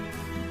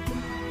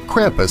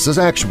 Krampus is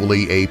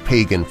actually a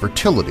pagan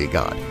fertility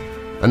god,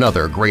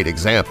 another great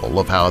example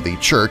of how the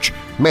Church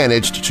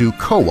managed to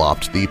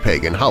co-opt the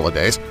pagan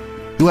holidays,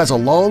 who has a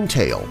long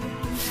tail,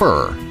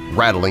 fur,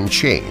 rattling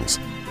chains,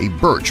 a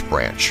birch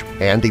branch,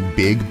 and a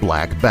big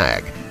black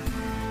bag.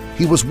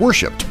 He was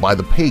worshipped by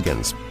the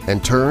pagans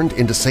and turned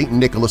into St.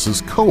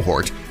 Nicholas's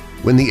cohort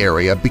when the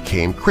area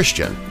became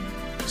Christian,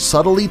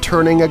 subtly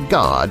turning a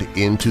god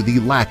into the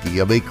lackey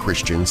of a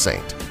Christian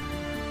saint.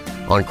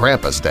 On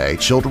Krampus Day,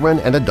 children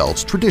and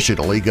adults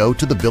traditionally go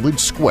to the village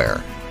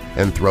square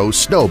and throw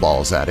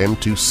snowballs at him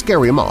to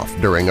scare him off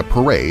during a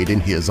parade in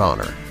his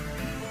honor.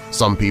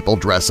 Some people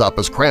dress up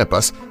as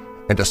Krampus,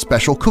 and a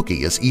special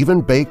cookie is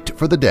even baked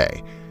for the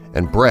day,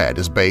 and bread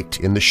is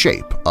baked in the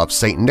shape of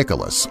St.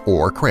 Nicholas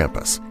or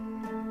Krampus.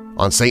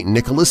 On St.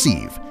 Nicholas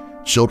Eve,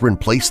 children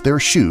place their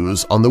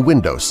shoes on the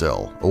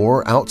windowsill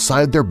or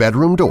outside their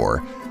bedroom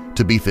door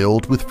to be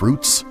filled with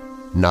fruits,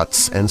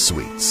 nuts, and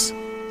sweets.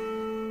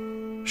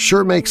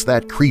 Sure makes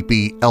that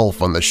creepy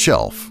elf on the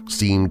shelf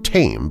seem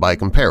tame by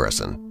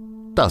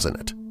comparison, doesn't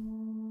it?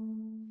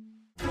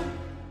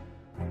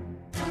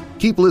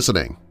 Keep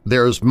listening.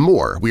 There's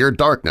more Weird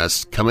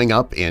Darkness coming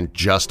up in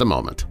just a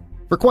moment.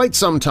 For quite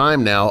some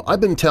time now,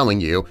 I've been telling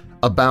you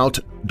about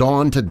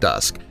Dawn to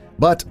Dusk,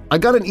 but I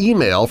got an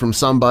email from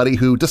somebody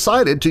who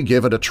decided to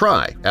give it a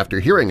try after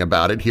hearing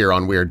about it here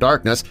on Weird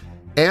Darkness,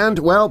 and,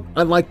 well,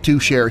 I'd like to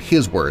share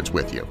his words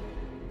with you.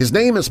 His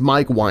name is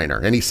Mike Weiner,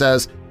 and he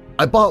says,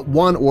 "I bought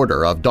one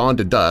order of Dawn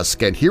to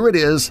Dusk, and here it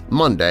is,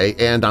 Monday,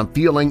 and I'm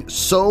feeling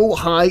so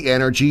high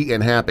energy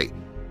and happy.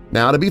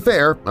 Now, to be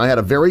fair, I had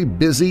a very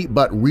busy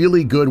but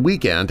really good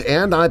weekend,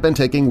 and I've been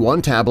taking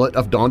one tablet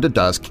of Dawn to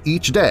Dusk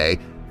each day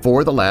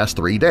for the last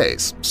 3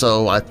 days,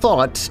 so I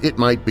thought it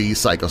might be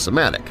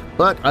psychosomatic,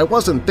 but I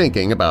wasn't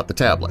thinking about the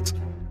tablets.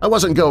 I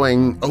wasn't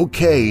going,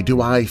 okay, do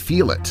I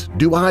feel it?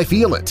 Do I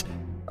feel it?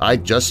 I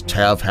just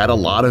have had a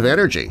lot of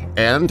energy,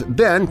 and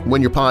then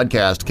when your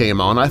podcast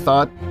came on, I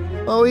thought,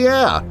 oh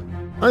yeah,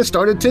 I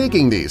started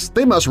taking these.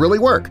 They must really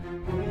work.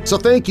 So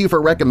thank you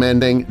for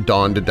recommending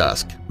Dawn to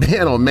Dusk.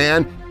 Man, oh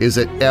man, is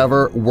it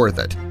ever worth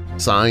it.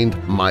 Signed,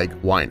 Mike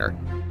Weiner.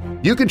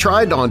 You can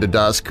try Dawn to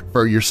Dusk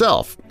for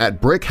yourself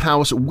at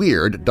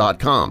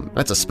brickhouseweird.com.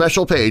 That's a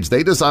special page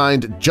they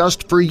designed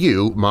just for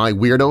you, my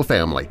weirdo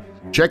family.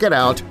 Check it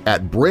out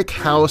at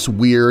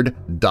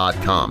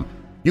brickhouseweird.com.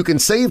 You can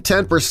save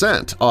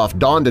 10% off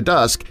Dawn to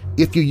Dusk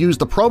if you use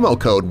the promo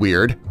code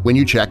WEIRD when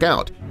you check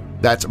out.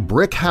 That's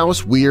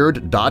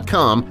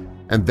brickhouseweird.com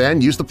and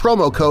then use the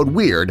promo code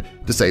WEIRD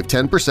to save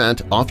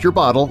 10% off your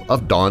bottle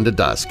of Dawn to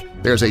Dusk.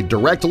 There's a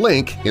direct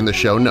link in the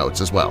show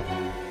notes as well.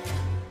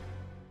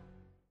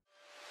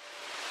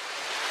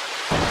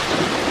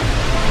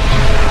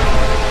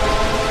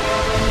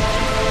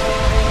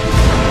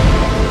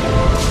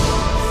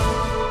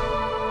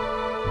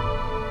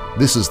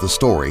 This is the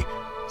story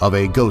of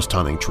a ghost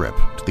hunting trip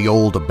to the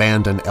old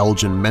abandoned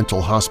Elgin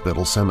Mental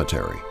Hospital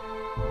Cemetery.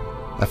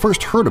 I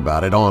first heard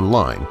about it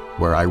online,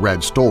 where I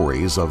read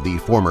stories of the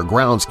former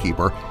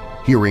groundskeeper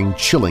hearing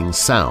chilling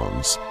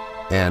sounds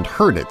and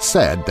heard it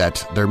said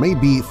that there may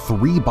be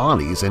 3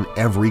 bodies in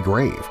every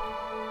grave.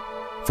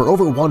 For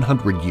over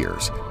 100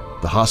 years,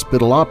 the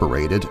hospital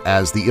operated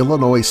as the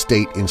Illinois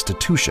State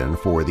Institution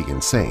for the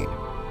Insane.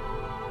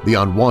 The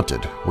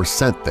unwanted were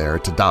sent there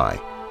to die,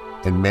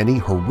 and many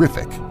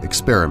horrific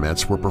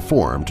experiments were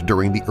performed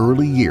during the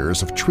early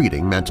years of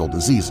treating mental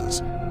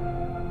diseases.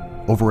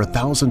 Over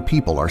 1,000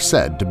 people are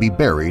said to be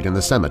buried in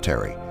the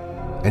cemetery,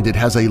 and it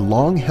has a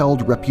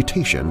long-held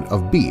reputation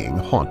of being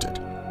haunted.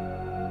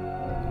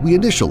 We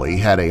initially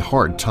had a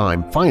hard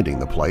time finding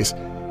the place,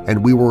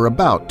 and we were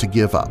about to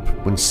give up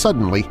when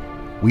suddenly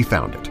we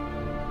found it.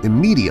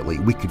 Immediately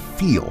we could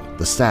feel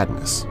the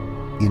sadness,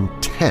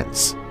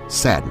 intense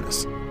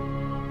sadness.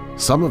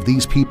 Some of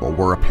these people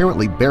were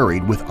apparently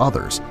buried with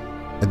others,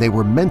 and they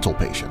were mental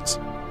patients.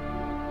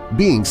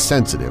 Being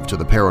sensitive to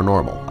the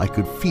paranormal, I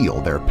could feel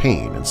their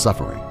pain and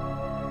suffering.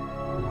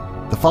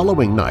 The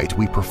following night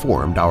we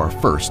performed our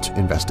first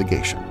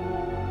investigation.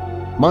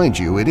 Mind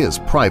you, it is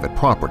private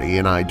property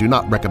and I do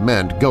not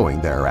recommend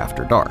going there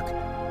after dark.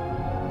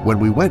 When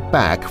we went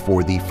back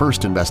for the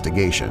first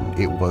investigation,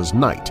 it was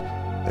night,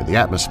 and the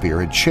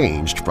atmosphere had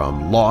changed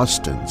from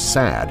lost and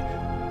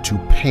sad to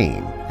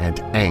pain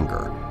and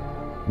anger.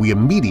 We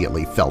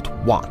immediately felt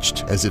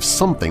watched, as if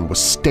something was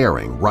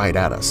staring right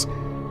at us,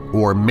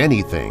 or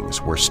many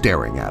things were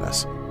staring at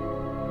us.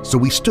 So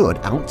we stood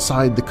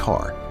outside the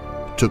car,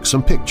 took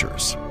some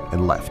pictures,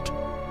 and left.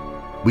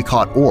 We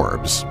caught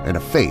orbs and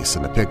a face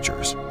in the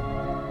pictures.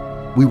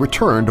 We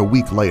returned a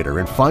week later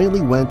and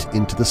finally went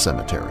into the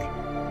cemetery.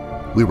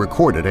 We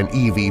recorded an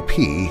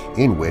EVP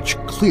in which,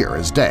 clear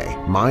as day,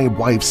 my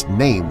wife's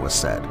name was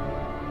said.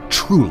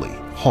 Truly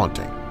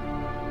haunting.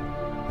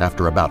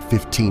 After about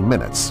 15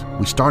 minutes,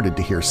 we started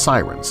to hear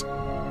sirens.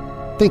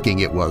 Thinking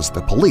it was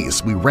the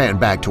police, we ran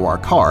back to our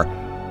car,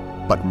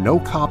 but no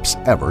cops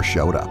ever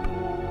showed up.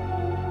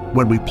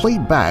 When we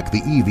played back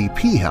the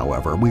EVP,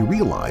 however, we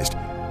realized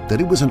that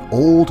it was an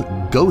old,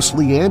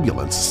 ghostly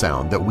ambulance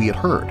sound that we had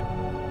heard.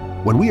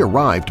 When we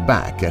arrived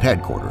back at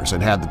headquarters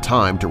and had the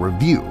time to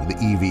review the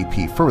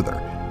EVP further,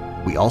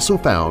 we also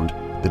found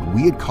that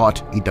we had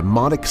caught a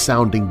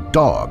demonic-sounding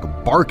dog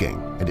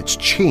barking and its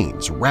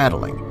chains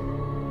rattling.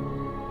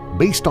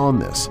 Based on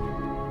this,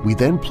 we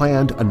then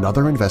planned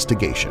another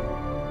investigation,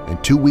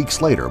 and 2 weeks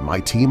later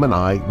my team and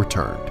I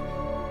returned.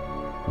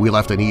 We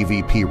left an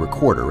EVP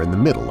recorder in the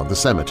middle of the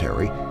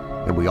cemetery,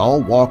 and we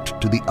all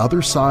walked to the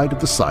other side of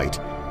the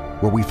site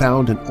where we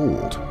found an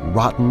old,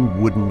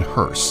 rotten wooden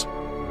hearse.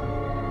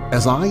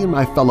 As I and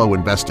my fellow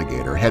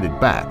investigator headed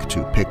back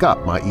to pick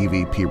up my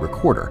EVP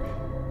recorder,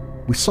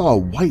 we saw a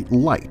white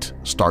light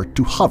start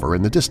to hover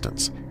in the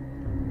distance.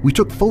 We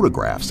took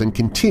photographs and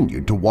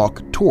continued to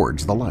walk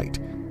towards the light.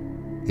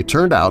 It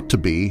turned out to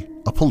be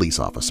a police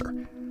officer.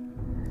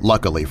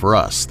 Luckily for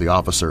us, the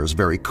officer is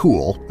very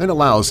cool and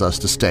allows us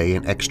to stay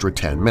an extra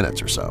 10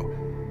 minutes or so.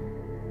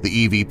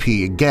 The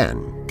EVP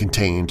again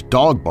contained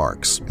dog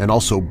barks and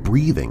also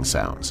breathing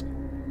sounds.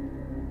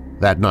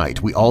 That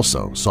night, we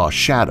also saw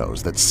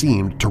shadows that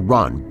seemed to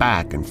run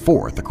back and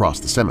forth across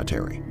the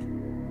cemetery.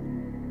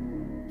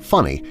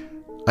 Funny,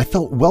 I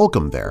felt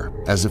welcome there,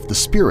 as if the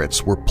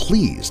spirits were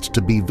pleased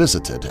to be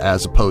visited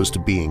as opposed to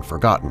being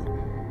forgotten.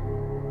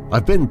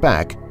 I've been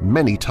back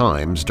many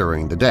times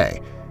during the day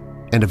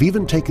and have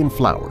even taken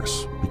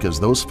flowers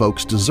because those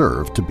folks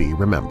deserve to be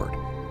remembered.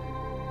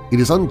 It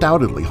is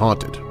undoubtedly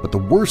haunted, but the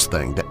worst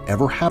thing that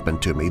ever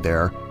happened to me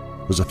there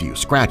was a few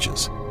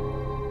scratches,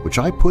 which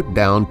I put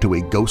down to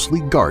a ghostly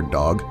guard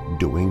dog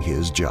doing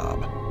his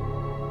job.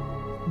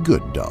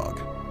 Good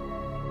dog.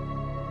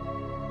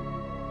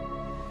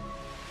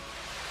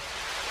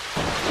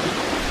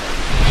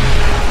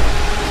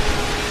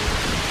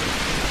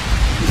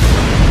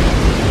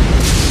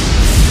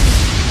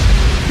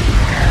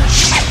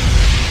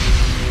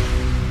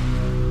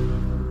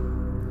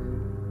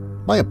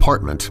 My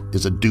apartment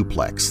is a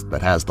duplex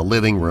that has the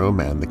living room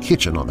and the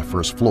kitchen on the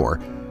first floor,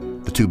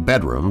 the 2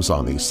 bedrooms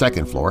on the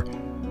second floor,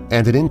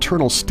 and an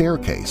internal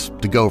staircase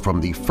to go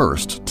from the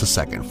first to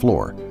second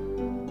floor.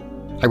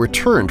 I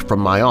returned from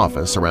my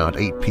office around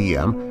 8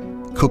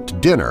 p.m., cooked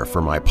dinner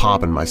for my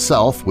pop and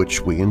myself,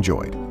 which we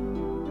enjoyed.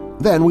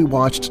 Then we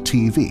watched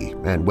TV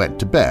and went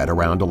to bed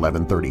around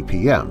 11:30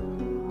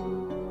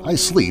 p.m. I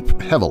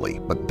sleep heavily,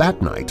 but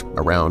that night,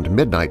 around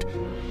midnight,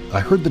 I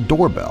heard the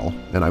doorbell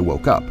and I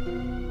woke up.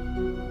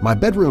 My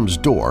bedroom's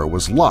door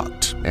was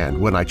locked, and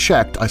when I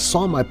checked, I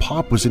saw my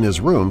pop was in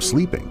his room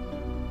sleeping.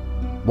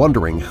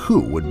 Wondering who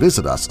would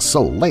visit us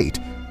so late,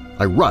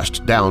 I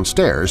rushed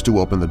downstairs to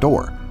open the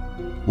door.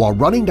 While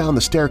running down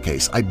the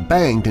staircase, I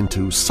banged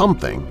into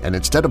something, and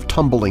instead of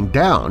tumbling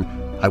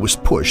down, I was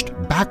pushed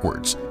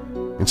backwards.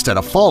 Instead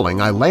of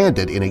falling, I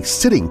landed in a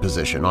sitting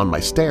position on my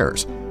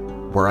stairs,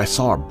 where I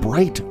saw a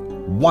bright,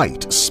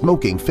 white,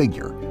 smoking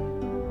figure.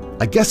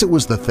 I guess it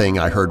was the thing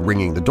I heard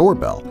ringing the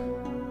doorbell.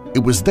 It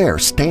was there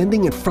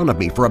standing in front of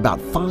me for about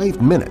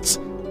 5 minutes,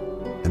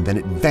 and then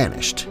it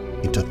vanished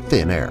into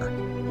thin air.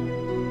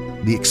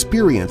 The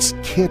experience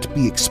can't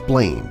be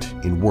explained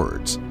in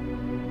words.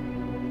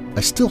 I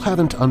still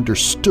haven't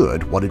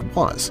understood what it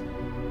was.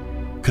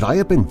 Could I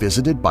have been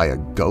visited by a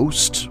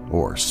ghost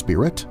or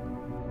spirit?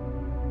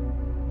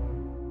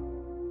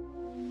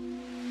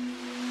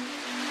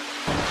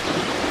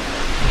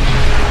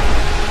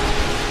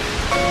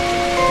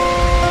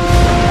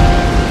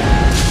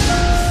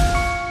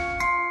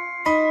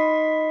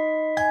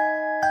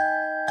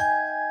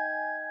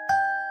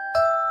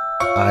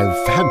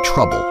 I've had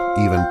trouble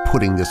even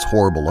putting this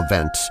horrible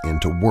event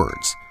into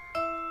words.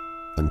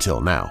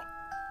 Until now.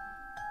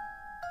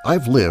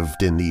 I've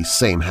lived in the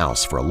same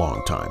house for a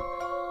long time.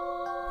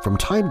 From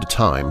time to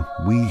time,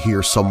 we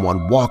hear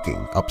someone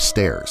walking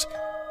upstairs,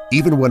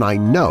 even when I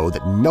know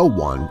that no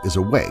one is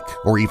awake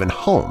or even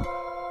home.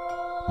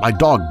 My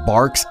dog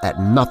barks at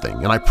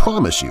nothing, and I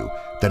promise you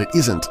that it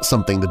isn't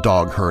something the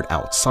dog heard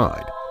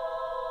outside.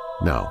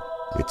 No,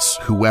 it's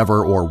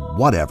whoever or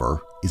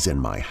whatever is in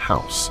my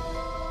house.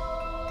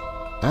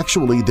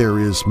 Actually, there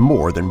is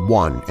more than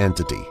one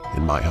entity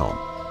in my home.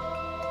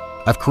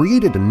 I've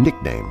created a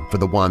nickname for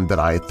the one that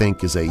I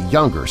think is a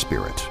younger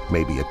spirit,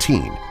 maybe a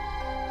teen.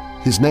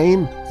 His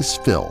name is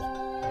Phil,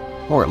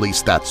 or at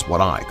least that's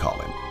what I call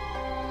him.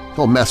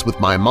 He'll mess with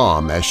my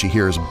mom as she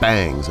hears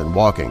bangs and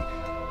walking.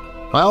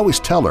 I always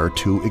tell her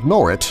to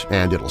ignore it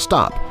and it'll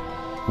stop,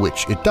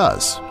 which it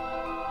does.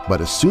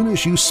 But as soon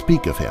as you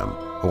speak of him,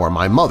 or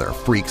my mother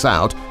freaks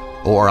out,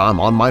 or I'm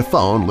on my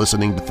phone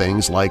listening to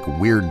things like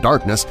Weird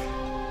Darkness,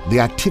 the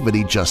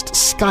activity just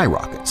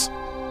skyrockets.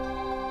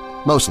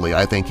 Mostly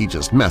I think he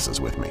just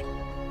messes with me.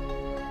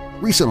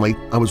 Recently,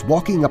 I was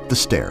walking up the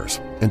stairs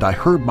and I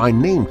heard my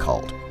name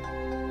called.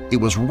 It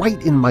was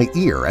right in my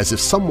ear as if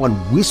someone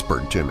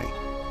whispered to me.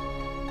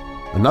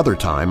 Another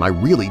time I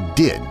really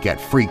did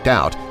get freaked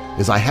out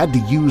as I had to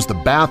use the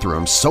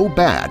bathroom so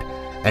bad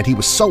and he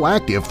was so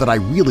active that I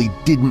really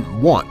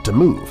didn't want to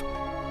move.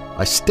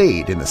 I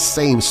stayed in the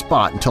same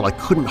spot until I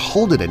couldn't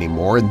hold it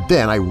anymore, and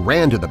then I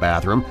ran to the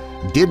bathroom,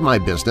 did my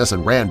business,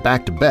 and ran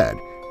back to bed.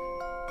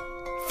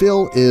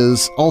 Phil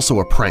is also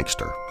a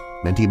prankster,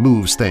 and he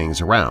moves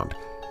things around.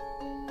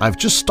 I've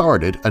just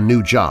started a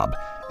new job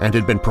and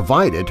had been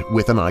provided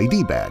with an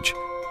ID badge.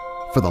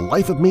 For the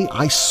life of me,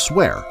 I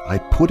swear I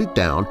put it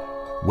down,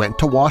 went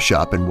to wash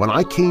up, and when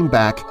I came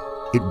back,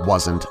 it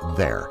wasn't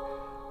there.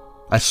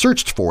 I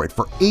searched for it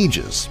for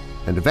ages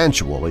and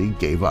eventually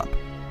gave up.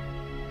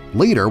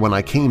 Later, when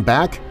I came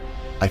back,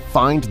 I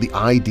find the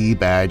ID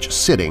badge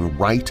sitting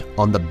right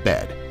on the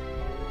bed.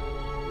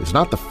 It's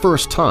not the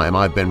first time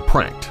I've been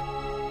pranked,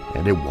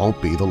 and it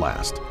won't be the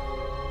last.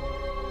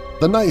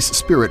 The nice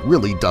spirit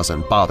really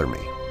doesn't bother me,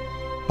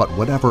 but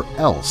whatever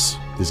else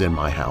is in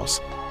my house,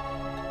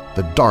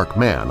 the dark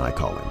man, I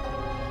call him,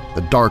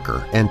 the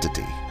darker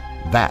entity,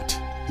 that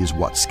is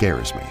what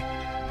scares me.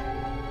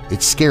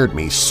 It scared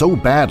me so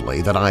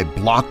badly that I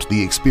blocked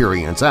the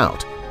experience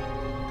out,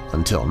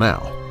 until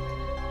now.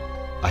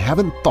 I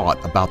haven't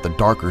thought about the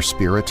darker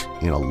spirit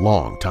in a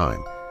long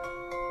time.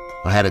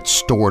 I had it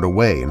stored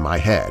away in my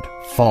head,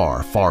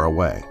 far, far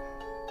away.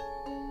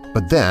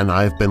 But then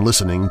I've been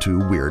listening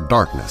to Weird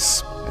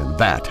Darkness, and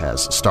that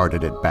has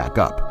started it back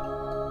up.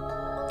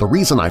 The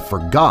reason I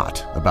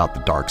forgot about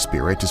the dark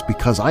spirit is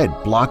because I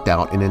had blocked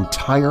out an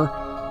entire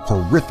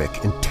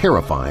horrific and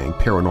terrifying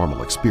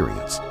paranormal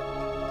experience.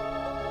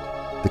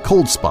 The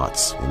cold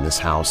spots in this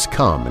house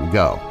come and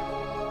go,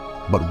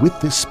 but with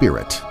this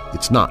spirit,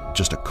 it's not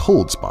just a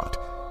cold spot.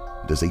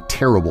 It is a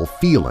terrible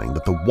feeling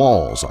that the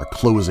walls are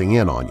closing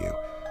in on you,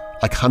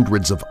 like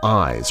hundreds of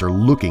eyes are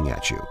looking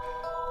at you,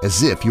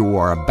 as if you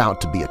are about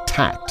to be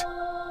attacked.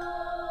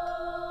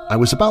 I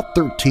was about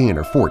 13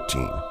 or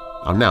 14.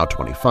 I'm now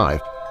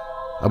 25.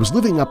 I was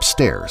living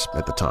upstairs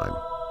at the time.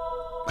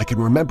 I can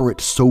remember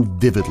it so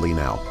vividly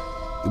now.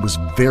 It was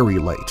very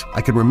late.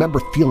 I can remember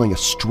feeling a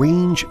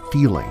strange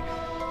feeling,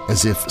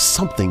 as if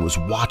something was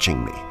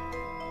watching me.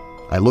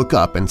 I look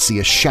up and see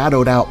a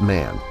shadowed-out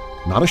man,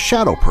 not a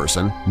shadow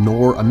person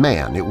nor a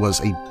man. It was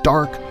a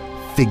dark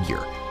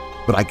figure,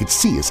 but I could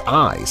see his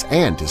eyes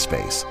and his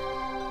face.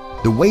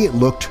 The way it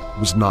looked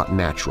was not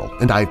natural,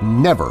 and I've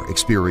never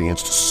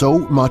experienced so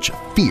much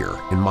fear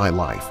in my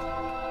life.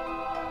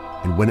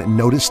 And when it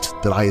noticed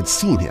that I had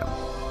seen him,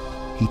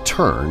 he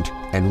turned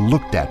and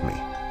looked at me.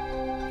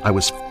 I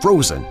was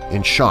frozen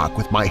in shock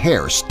with my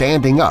hair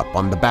standing up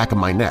on the back of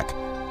my neck.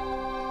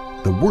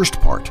 The worst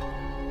part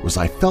was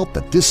I felt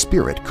that this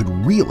spirit could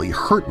really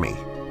hurt me,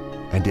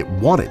 and it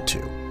wanted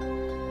to.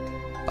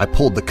 I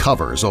pulled the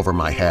covers over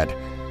my head.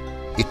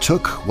 It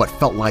took what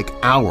felt like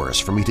hours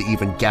for me to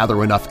even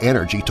gather enough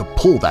energy to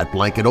pull that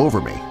blanket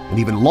over me, and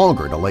even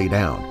longer to lay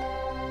down.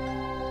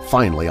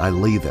 Finally, I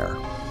lay there,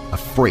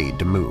 afraid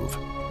to move,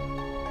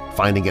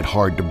 finding it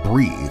hard to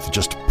breathe,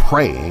 just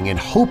praying and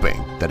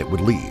hoping that it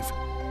would leave.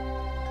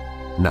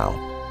 Now,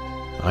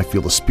 I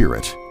feel the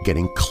spirit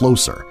getting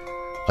closer,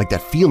 like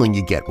that feeling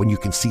you get when you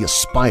can see a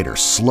spider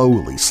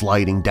slowly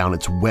sliding down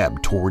its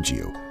web towards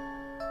you.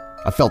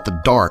 I felt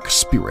the dark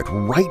spirit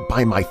right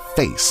by my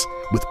face,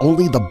 with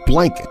only the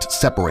blanket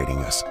separating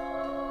us.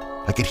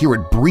 I could hear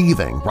it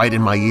breathing right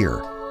in my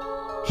ear.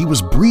 He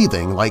was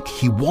breathing like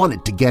he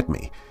wanted to get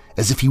me,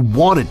 as if he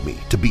wanted me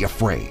to be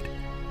afraid.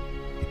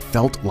 It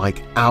felt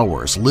like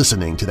hours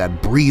listening to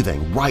that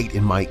breathing right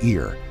in my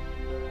ear.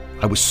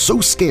 I was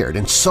so scared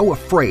and so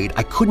afraid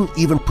I couldn't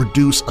even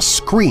produce a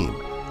scream.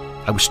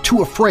 I was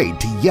too afraid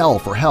to yell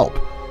for help,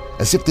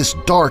 as if this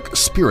dark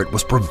spirit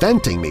was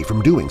preventing me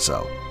from doing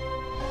so.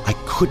 I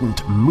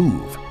couldn't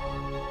move.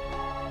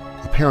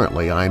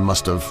 Apparently, I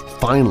must have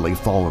finally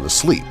fallen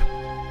asleep,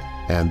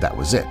 and that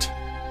was it.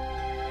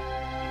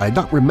 I had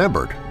not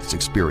remembered this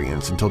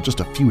experience until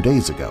just a few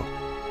days ago.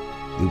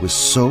 It was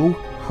so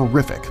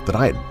horrific that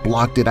I had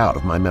blocked it out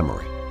of my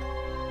memory.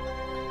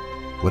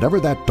 Whatever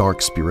that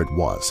dark spirit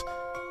was,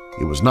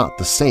 it was not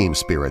the same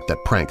spirit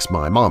that pranks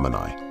my mom and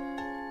I.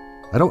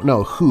 I don't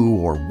know who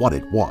or what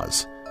it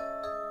was.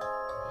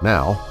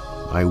 Now,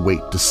 I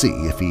wait to see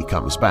if he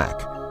comes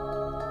back.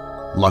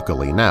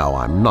 Luckily now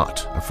I'm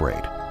not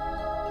afraid.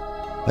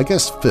 I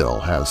guess Phil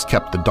has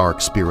kept the dark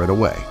spirit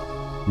away,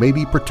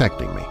 maybe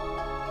protecting me.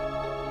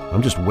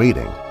 I'm just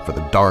waiting for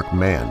the dark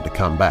man to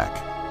come back,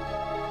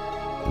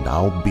 and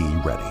I'll be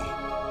ready.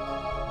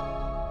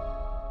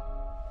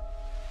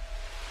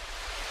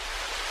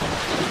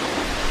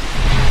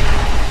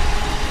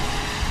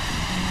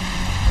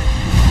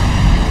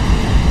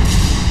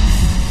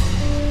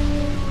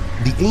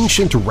 The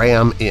ancient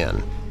Ram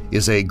Inn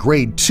is a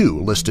Grade II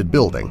listed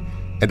building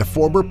and a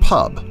former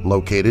pub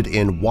located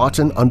in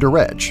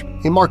Watton-under-Edge,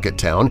 a market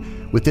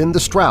town within the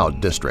Stroud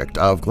district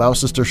of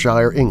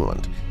Gloucestershire,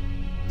 England.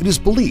 It is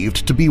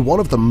believed to be one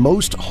of the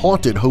most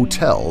haunted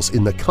hotels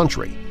in the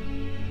country.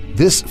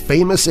 This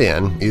famous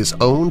inn is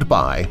owned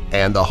by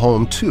and the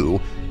home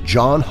to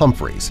John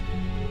Humphreys.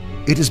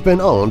 It has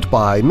been owned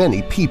by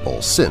many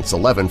people since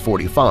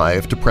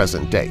 1145 to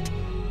present date.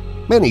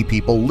 Many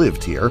people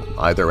lived here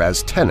either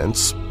as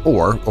tenants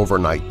or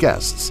overnight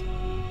guests.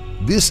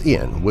 This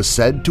inn was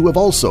said to have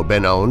also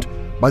been owned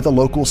by the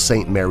local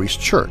St. Mary's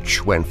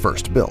Church when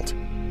first built.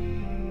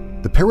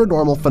 The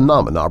paranormal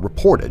phenomena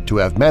reported to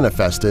have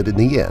manifested in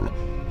the inn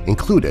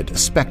included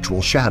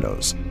spectral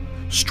shadows,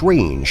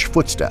 strange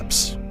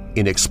footsteps,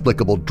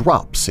 inexplicable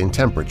drops in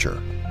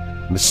temperature,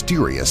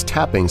 mysterious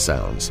tapping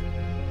sounds,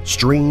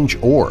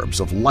 strange orbs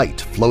of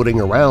light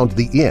floating around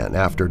the inn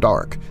after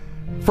dark,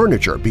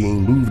 furniture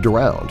being moved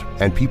around,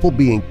 and people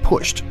being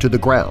pushed to the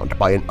ground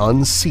by an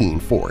unseen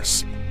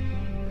force.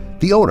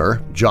 The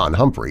owner, John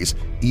Humphreys,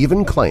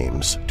 even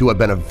claims to have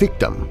been a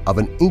victim of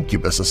an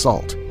incubus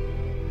assault.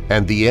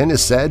 And the inn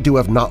is said to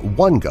have not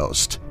one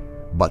ghost,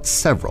 but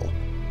several,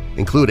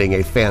 including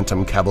a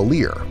phantom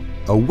cavalier,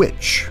 a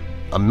witch,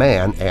 a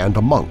man, and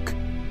a monk.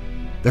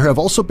 There have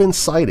also been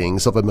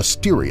sightings of a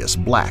mysterious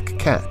black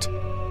cat.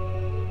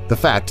 The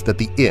fact that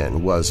the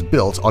inn was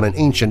built on an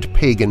ancient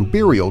pagan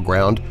burial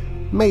ground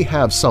may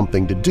have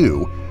something to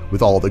do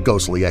with all the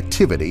ghostly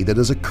activity that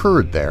has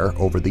occurred there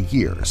over the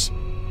years.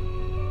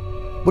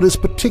 What is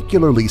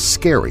particularly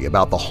scary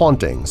about the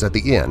hauntings at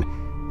the inn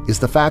is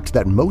the fact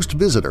that most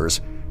visitors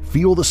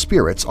feel the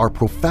spirits are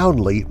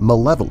profoundly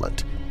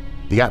malevolent.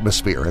 The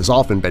atmosphere has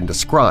often been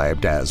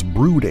described as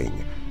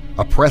brooding,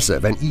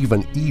 oppressive, and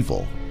even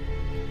evil.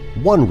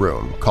 One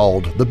room,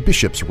 called the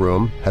Bishop's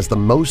Room, has the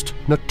most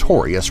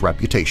notorious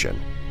reputation.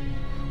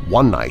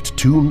 One night,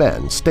 2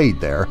 men stayed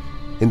there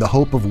in the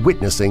hope of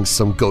witnessing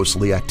some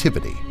ghostly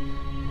activity,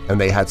 and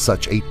they had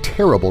such a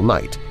terrible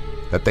night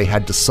that they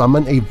had to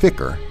summon a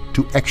vicar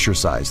to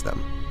exorcise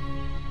them.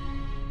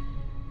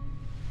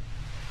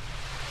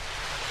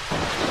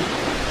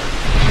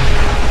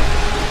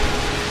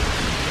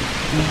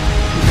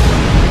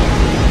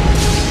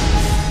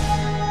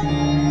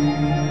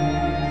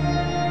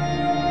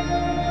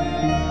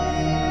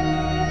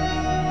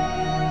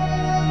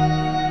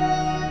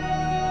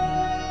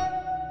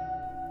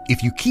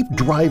 If you keep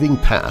driving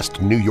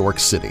past New York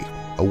City,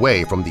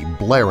 away from the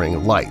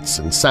blaring lights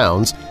and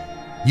sounds,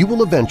 you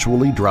will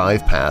eventually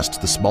drive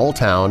past the small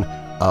town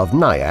of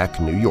Nyack,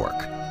 New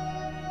York.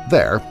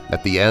 There,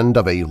 at the end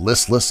of a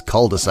listless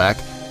cul-de-sac,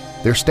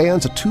 there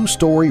stands a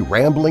 2-story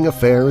rambling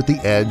affair at the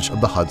edge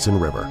of the Hudson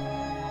River.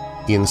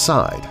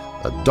 Inside,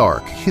 a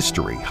dark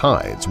history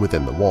hides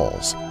within the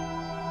walls.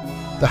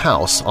 The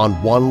house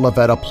on 1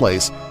 Lavetta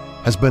Place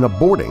has been a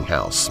boarding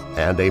house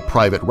and a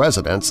private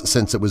residence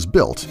since it was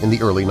built in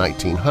the early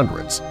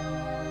 1900s.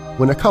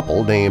 When a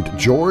couple named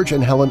George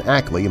and Helen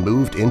Ackley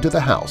moved into the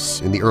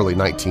house in the early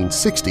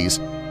 1960s,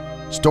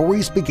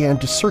 stories began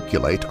to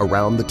circulate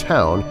around the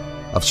town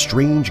of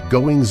strange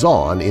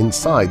goings-on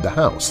inside the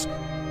house,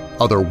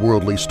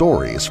 otherworldly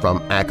stories from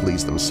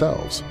Ackleys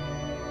themselves.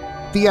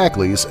 The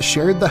Ackleys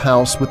shared the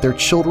house with their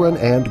children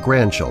and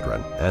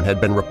grandchildren and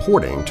had been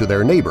reporting to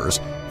their neighbors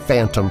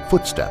phantom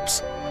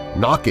footsteps,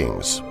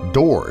 knockings,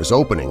 doors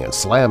opening and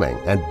slamming,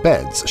 and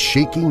beds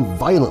shaking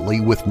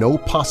violently with no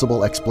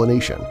possible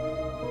explanation.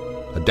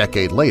 A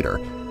decade later,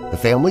 the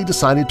family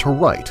decided to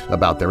write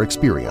about their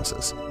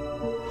experiences.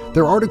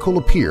 Their article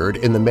appeared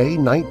in the May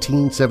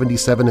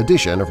 1977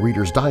 edition of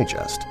Reader's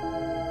Digest.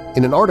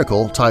 In an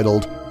article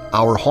titled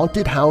 "Our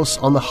Haunted House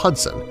on the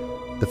Hudson,"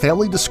 the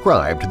family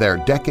described their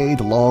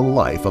decade-long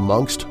life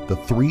amongst the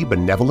 3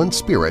 benevolent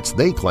spirits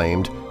they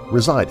claimed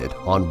resided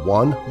on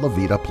 1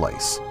 Lavetta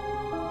Place.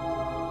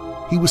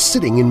 "He was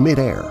sitting in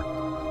midair,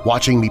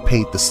 watching me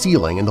paint the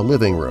ceiling in the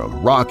living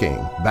room, rocking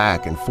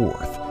back and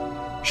forth.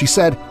 She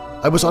said,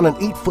 I was on an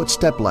 8-foot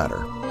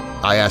stepladder.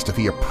 I asked if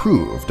he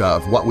approved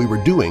of what we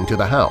were doing to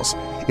the house,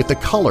 if the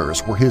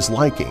colors were his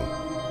liking.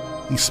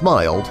 He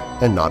smiled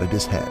and nodded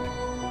his head."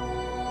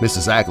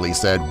 Mrs. Ackley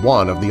said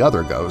one of the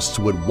other ghosts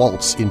would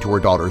waltz into her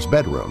daughter's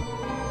bedroom.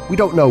 "We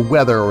don't know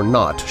whether or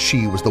not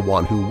she was the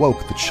one who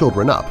woke the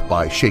children up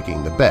by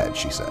shaking the bed,"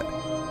 she said.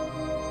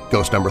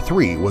 Ghost number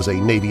 3 was a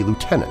Navy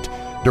lieutenant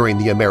during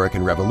the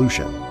American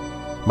Revolution.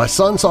 "My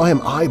son saw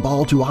him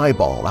eyeball to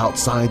eyeball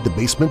outside the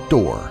basement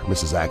door,"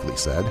 Mrs. Ackley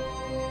said.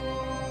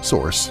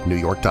 Source: New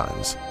York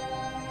Times.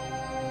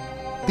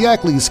 The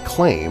Ackleys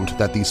claimed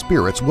that these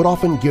spirits would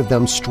often give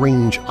them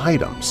strange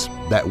items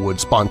that would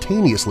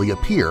spontaneously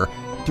appear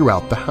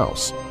throughout the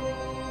house.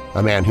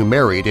 A man who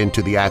married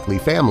into the Ackley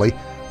family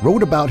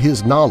wrote about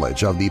his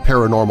knowledge of the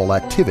paranormal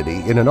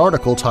activity in an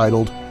article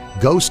titled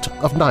 "Ghost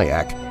of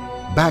Nyack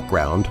 –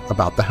 Background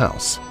About the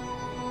House."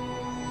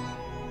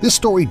 This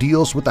story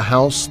deals with the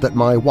house that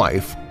my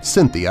wife,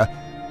 Cynthia,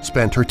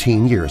 spent her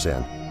teen years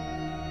in.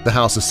 The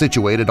house is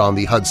situated on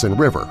the Hudson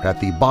River at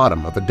the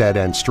bottom of a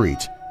dead-end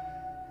street.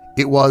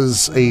 It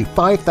was a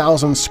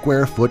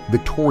 5,000-square-foot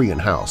Victorian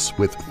house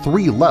with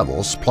 3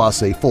 levels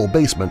plus a full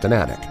basement and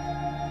attic.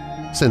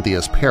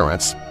 Cynthia's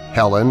parents,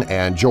 Helen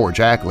and George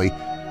Ackley,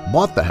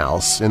 bought the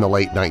house in the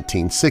late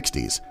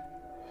 1960s.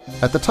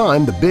 At the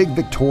time, the big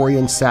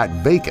Victorian sat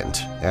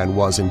vacant and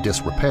was in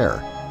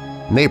disrepair.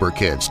 Neighbor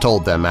kids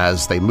told them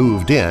as they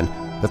moved in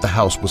that the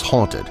house was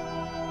haunted.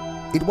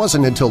 It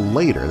wasn't until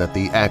later that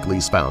the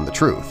Ackleys found the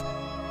truth.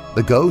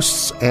 The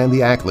ghosts and the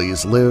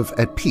Ackleys live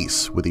at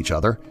peace with each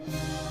other.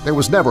 There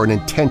was never an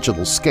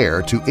intentional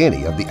scare to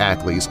any of the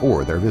Ackleys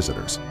or their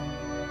visitors.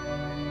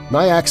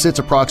 Nyack sits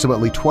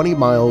approximately 20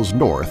 miles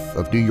north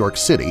of New York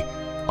City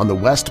on the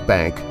west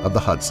bank of the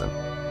Hudson.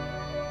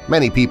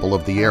 Many people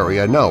of the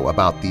area know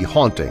about the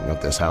haunting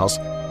of this house.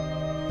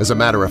 As a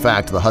matter of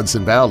fact, the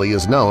Hudson Valley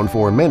is known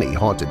for many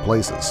haunted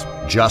places.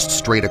 Just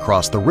straight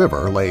across the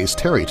river lays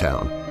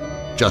Tarrytown.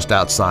 Just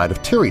outside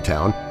of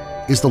Tarrytown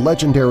is the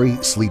legendary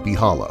Sleepy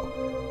Hollow.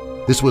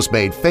 This was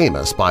made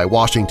famous by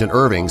Washington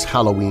Irving's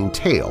Halloween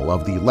tale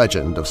of the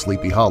legend of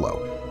Sleepy Hollow.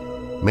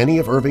 Many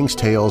of Irving's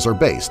tales are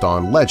based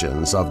on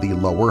legends of the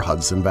lower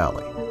Hudson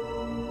Valley.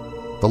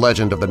 The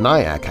legend of the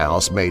Nyack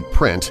House made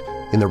print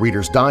in the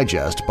Reader's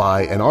Digest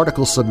by an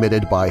article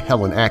submitted by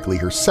Helen Ackley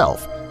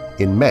herself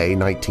in May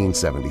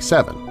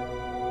 1977.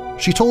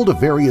 She told of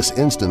various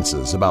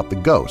instances about the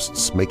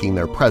ghosts making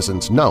their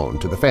presence known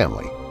to the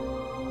family.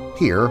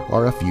 Here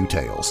are a few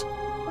tales.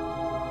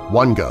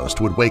 One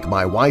ghost would wake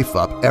my wife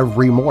up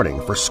every morning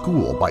for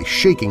school by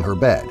shaking her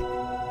bed.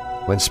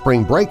 When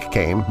spring break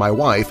came, my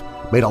wife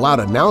made a loud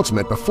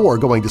announcement before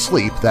going to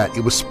sleep that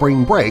it was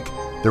spring break,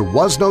 there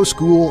was no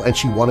school, and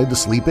she wanted to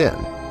sleep in.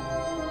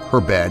 Her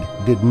bed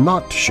did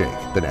not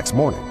shake the next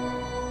morning.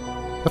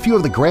 A few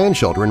of the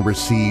grandchildren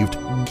received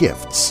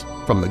gifts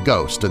from the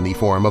ghost in the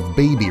form of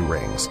baby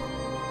rings.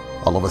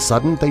 All of a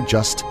sudden, they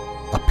just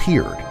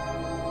appeared.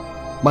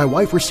 My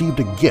wife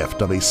received a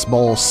gift of a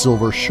small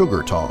silver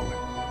sugar tong.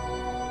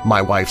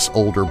 My wife's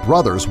older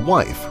brother's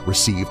wife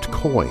received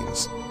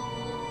coins.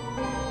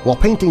 While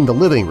painting the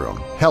living room,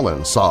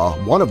 Helen saw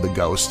one of the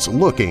ghosts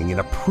looking in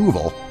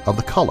approval of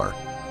the color.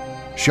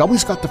 She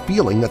always got the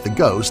feeling that the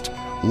ghost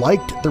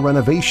liked the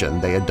renovation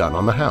they had done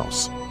on the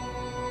house.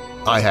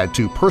 I had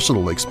 2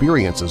 personal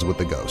experiences with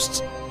the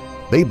ghosts.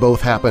 They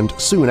both happened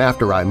soon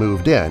after I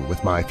moved in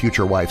with my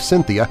future wife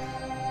Cynthia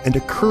and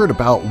occurred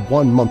about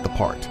 1 month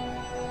apart.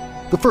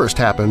 The first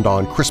happened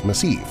on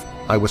Christmas Eve.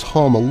 I was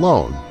home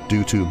alone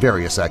due to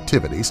various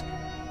activities.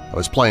 I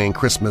was playing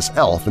Christmas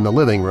elf in the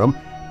living room,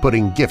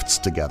 putting gifts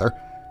together.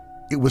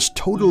 It was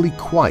totally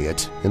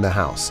quiet in the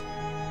house.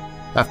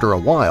 After a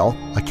while,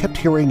 I kept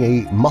hearing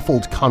a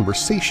muffled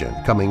conversation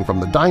coming from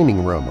the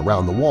dining room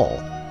around the wall.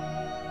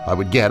 I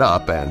would get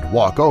up and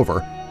walk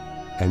over,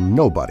 and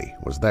nobody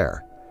was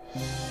there.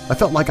 I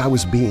felt like I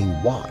was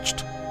being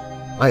watched.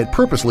 I had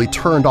purposely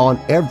turned on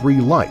every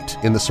light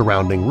in the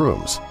surrounding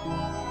rooms.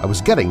 I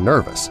was getting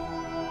nervous.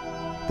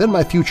 Then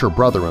my future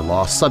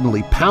brother-in-law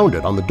suddenly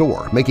pounded on the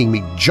door, making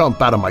me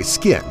jump out of my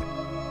skin,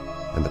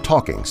 and the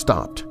talking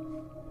stopped.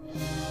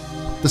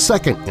 The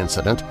second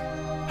incident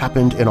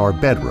happened in our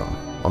bedroom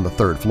on the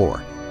third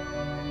floor.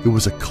 It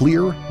was a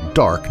clear,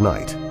 dark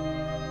night.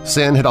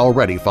 Sin had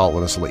already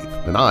fallen asleep,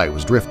 and I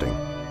was drifting.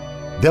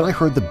 Then I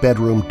heard the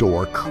bedroom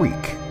door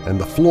creak and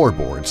the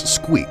floorboards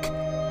squeak.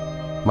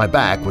 My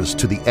back was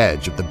to the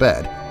edge of the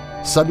bed.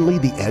 Suddenly,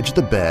 the edge of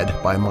the bed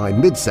by my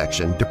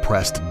midsection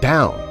depressed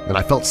down, and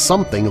I felt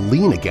something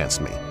lean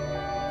against me.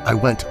 I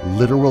went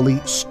literally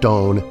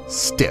stone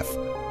stiff.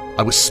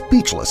 I was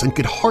speechless and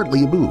could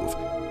hardly move.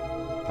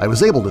 I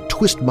was able to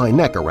twist my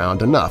neck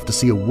around enough to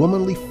see a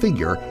womanly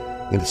figure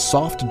in a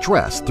soft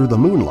dress through the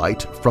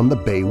moonlight from the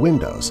bay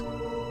windows.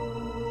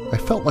 I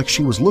felt like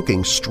she was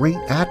looking straight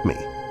at me.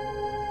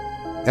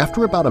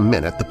 After about a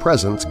minute, the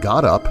presence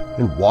got up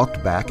and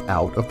walked back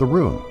out of the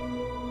room.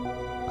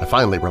 I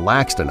finally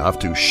relaxed enough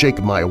to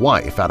shake my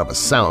wife out of a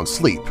sound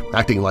sleep,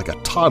 acting like a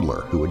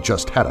toddler who had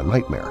just had a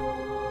nightmare.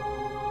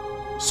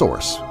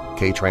 Source: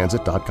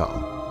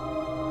 KTransit.com.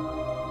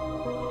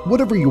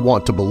 Whatever you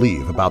want to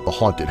believe about the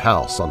haunted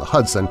house on the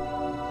Hudson,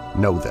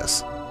 know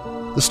this.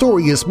 The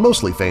story is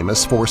mostly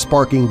famous for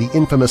sparking the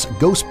infamous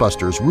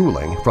Ghostbusters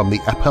ruling from the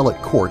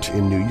appellate court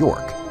in New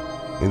York.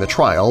 In the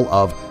trial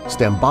of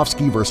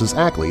Stambovsky v.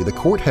 Ackley, the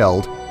court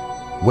held,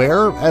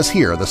 where, as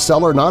here, the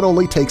seller not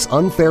only takes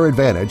unfair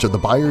advantage of the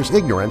buyer's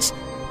ignorance,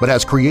 but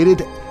has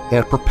created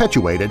and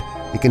perpetuated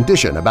a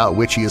condition about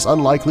which he is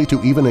unlikely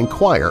to even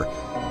inquire,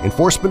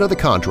 enforcement of the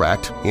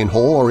contract, in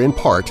whole or in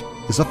part,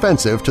 is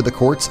offensive to the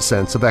court's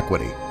sense of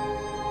equity.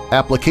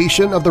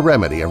 Application of the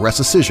remedy of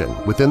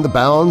rescission within the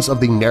bounds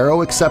of the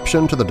narrow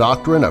exception to the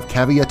doctrine of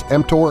caveat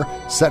emptor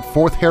set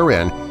forth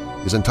herein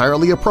is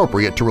entirely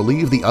appropriate to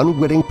relieve the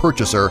unwitting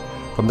purchaser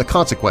from the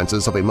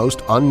consequences of a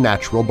most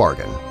unnatural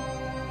bargain.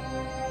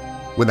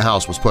 When the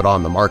house was put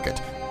on the market,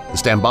 the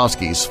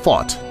Stambovskys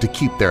fought to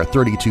keep their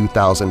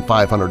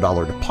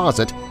 $32,500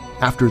 deposit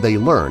after they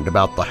learned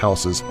about the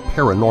house's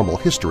paranormal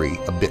history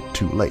a bit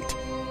too late.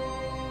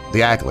 The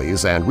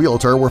Ackleys and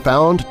realtor were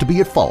found to be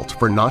at fault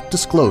for not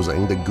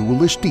disclosing the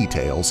ghoulish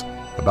details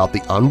about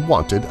the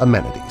unwanted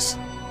amenities.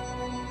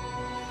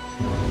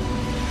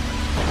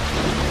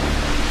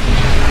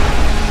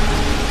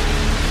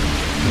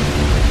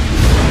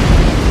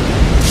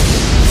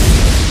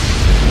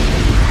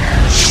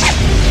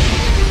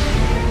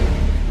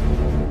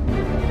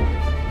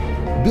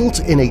 Built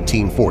in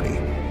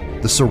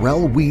 1840, the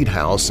Sorrel Weed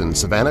House in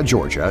Savannah,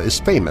 Georgia is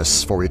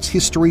famous for its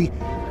history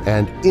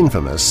and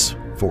infamous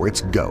for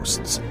its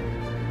ghosts.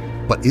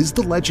 But is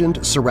the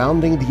legend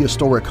surrounding the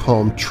historic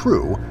home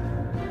true,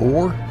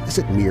 or is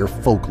it mere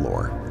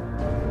folklore?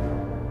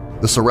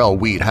 The Sorrel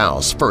Weed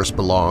House first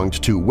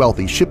belonged to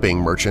wealthy shipping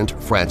merchant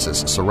Francis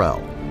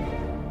Sorrel.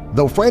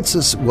 Though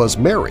Francis was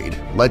married,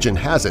 legend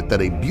has it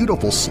that a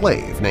beautiful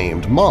slave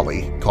named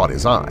Molly caught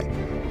his eye.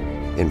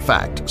 In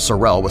fact,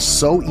 Sorrel was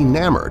so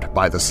enamored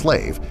by the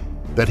slave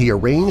that he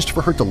arranged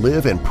for her to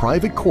live in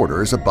private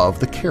quarters above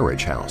the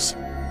carriage house.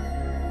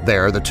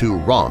 There the two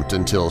romped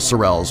until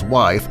Sorrel's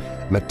wife,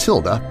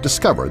 Matilda,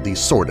 discovered the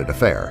sordid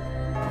affair.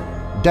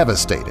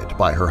 Devastated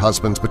by her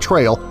husband's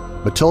betrayal,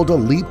 Matilda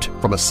leaped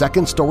from a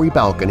second-story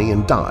balcony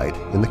and died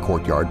in the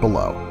courtyard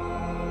below.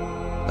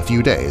 A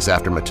few days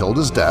after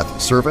Matilda's death,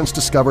 servants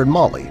discovered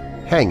Molly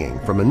hanging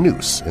from a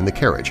noose in the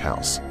carriage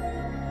house.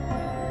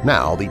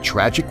 Now the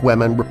tragic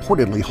women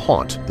reportedly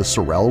haunt the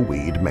Sorrel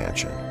Weed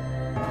mansion.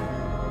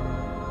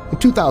 In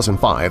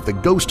 2005, the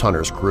Ghost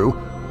Hunters crew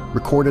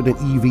recorded an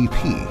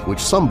EVP which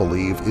some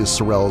believe is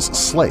Sorrel's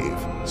slave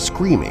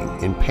screaming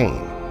in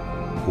pain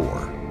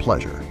or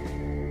pleasure.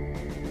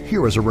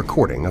 Here is a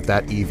recording of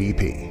that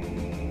EVP.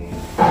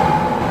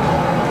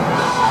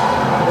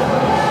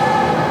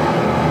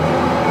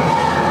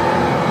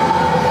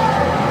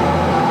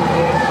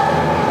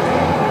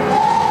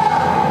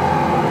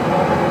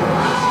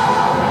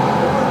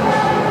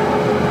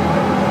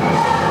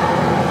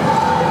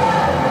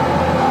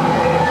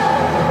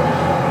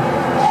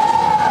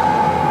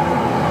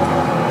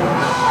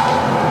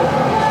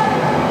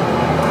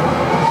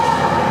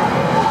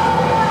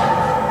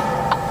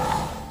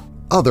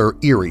 Other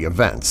eerie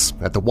events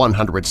at the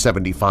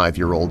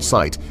 175-year-old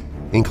site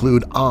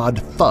include odd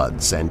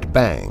thuds and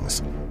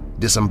bangs,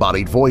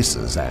 disembodied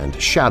voices, and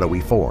shadowy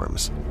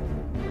forms.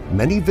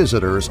 Many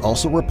visitors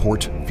also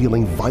report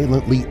feeling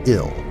violently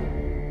ill.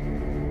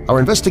 Our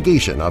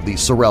investigation of the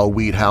Sorrel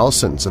Weed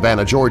House in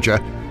Savannah, Georgia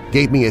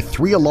gave me a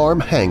 3-alarm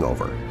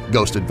hangover,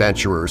 Ghost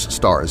Adventurers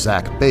star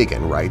Zach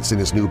Bagan writes in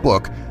his new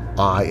book,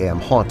 I Am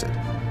Haunted.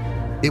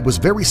 It was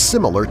very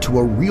similar to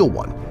a real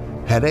one: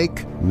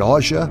 headache,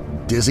 nausea,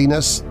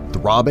 dizziness,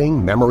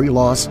 throbbing, memory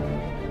loss,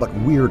 but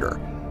weirder.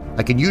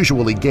 I can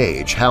usually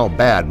gauge how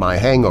bad my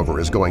hangover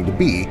is going to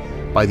be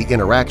by the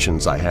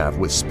interactions I have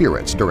with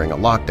spirits during a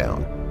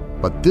lockdown,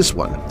 but this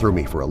one threw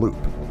me for a loop.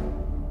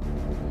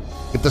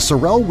 If the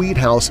Sorrel Weed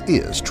House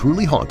is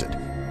truly haunted,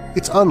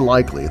 it's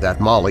unlikely that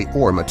Molly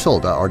or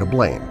Matilda are to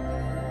blame.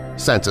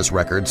 Census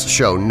records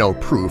show no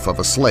proof of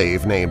a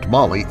slave named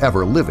Molly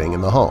ever living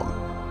in the home,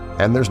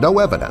 and there's no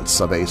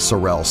evidence of a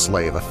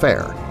Sorrel-slave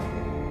affair.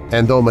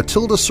 And though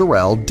Matilda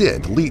Sorrel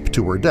did leap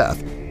to her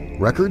death,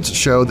 records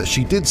show that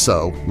she did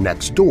so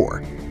next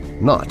door,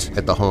 not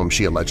at the home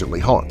she allegedly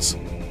haunts.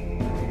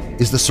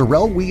 Is the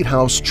Sorrel Weed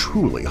House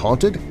truly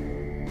haunted?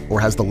 Or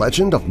has the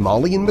legend of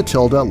Molly and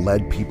Matilda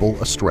led people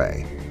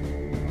astray?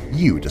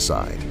 You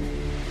decide.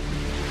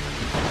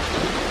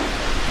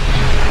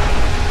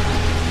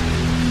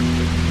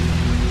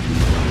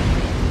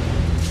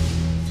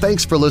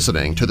 Thanks for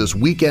listening to this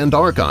Weekend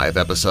Archive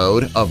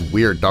episode of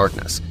Weird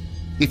Darkness.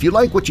 If you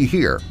like what you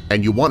hear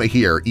and you want to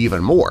hear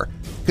even more,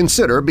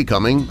 consider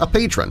becoming a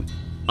patron.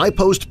 I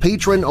post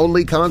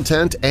patron-only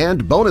content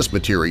and bonus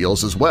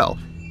materials as well,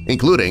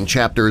 including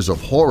chapters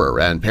of horror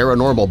and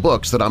paranormal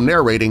books that I'm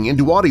narrating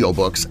into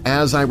audiobooks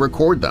as I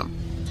record them.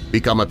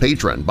 Become a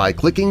patron by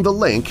clicking the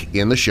link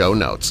in the show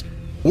notes,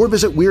 or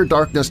visit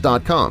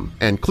WeirdDarkness.com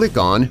and click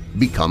on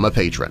Become a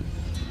Patron.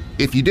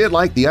 If you did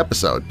like the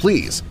episode,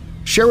 please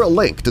share a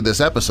link to this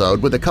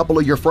episode with a couple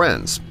of your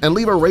friends and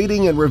leave a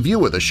rating and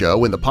review of the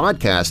show in the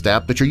podcast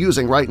app that you're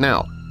using right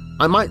now.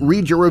 I might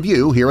read your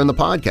review here in the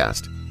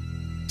podcast.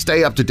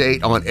 Stay up to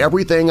date on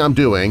everything I'm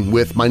doing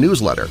with my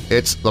newsletter.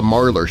 It's the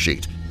Marlar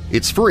Sheet.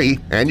 It's free,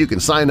 and you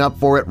can sign up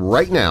for it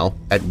right now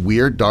at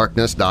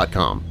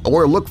WeirdDarkness.com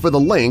or look for the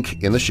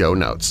link in the show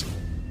notes.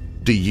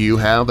 Do you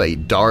have a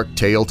dark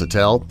tale to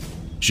tell?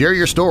 Share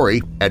your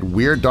story at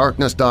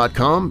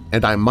WeirdDarkness.com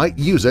and I might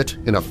use it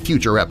in a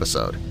future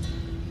episode.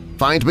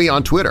 Find me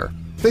on Twitter,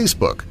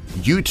 Facebook,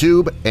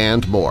 YouTube,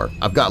 and more.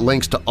 I've got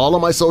links to all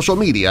of my social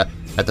media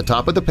at the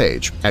top of the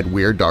page at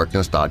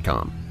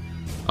WeirdDarkness.com.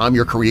 I'm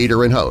your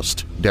creator and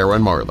host,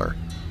 Darren Marlar.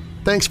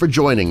 Thanks for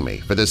joining me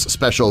for this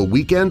special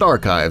Weekend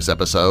Archives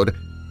episode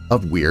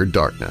of Weird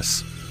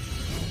Darkness.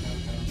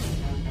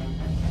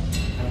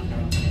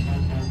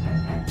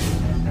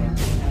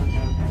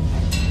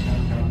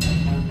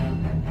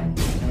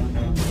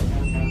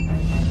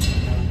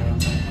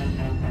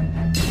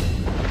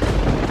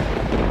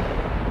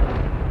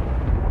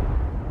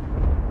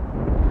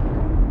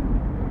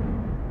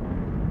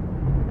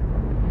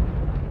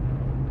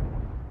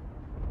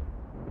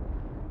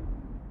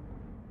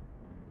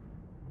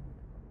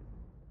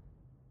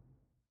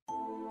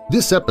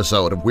 This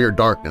episode of Weird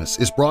Darkness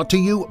is brought to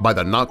you by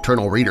the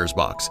Nocturnal Reader's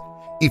Box.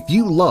 If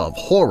you love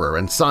horror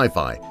and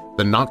sci-fi,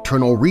 the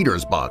Nocturnal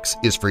Reader's Box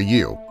is for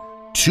you.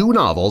 2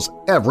 novels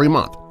every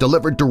month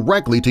delivered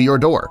directly to your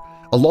door,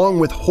 along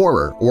with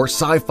horror or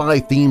sci-fi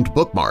themed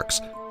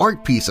bookmarks,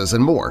 art pieces,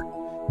 and more.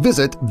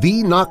 Visit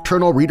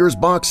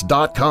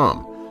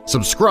thenocturnalreadersbox.com.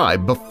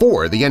 Subscribe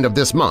before the end of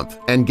this month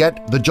and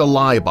get the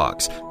July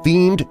box,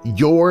 themed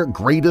Your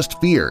Greatest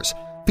Fears,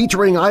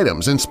 featuring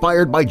items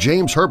inspired by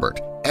James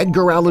Herbert,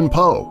 Edgar Allan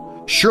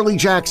Poe, Shirley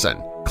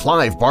Jackson,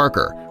 Clive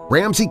Barker,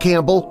 Ramsey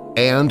Campbell,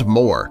 and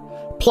more.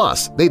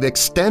 Plus, they've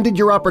extended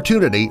your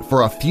opportunity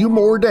for a few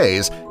more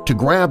days to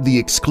grab the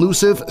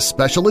exclusive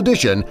special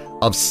edition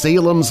of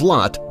Salem's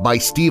Lot by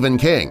Stephen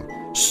King.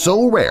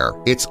 So rare,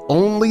 it's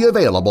only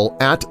available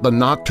at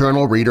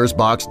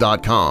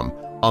thenocturnalreadersbox.com,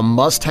 a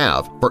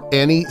must-have for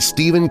any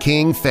Stephen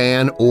King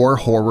fan or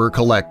horror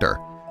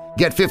collector.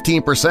 Get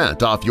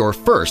 15% off your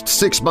first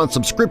 6-month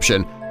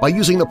subscription by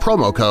using the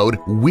promo code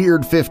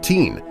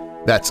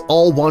WEIRD15. That's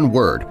all one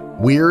word,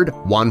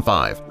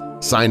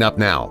 WEIRD15. Sign up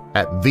now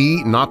at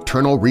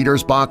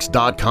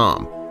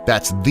thenocturnalreadersbox.com.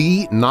 That's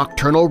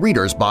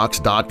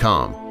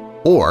thenocturnalreadersbox.com.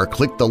 Or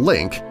click the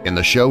link in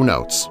the show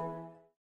notes.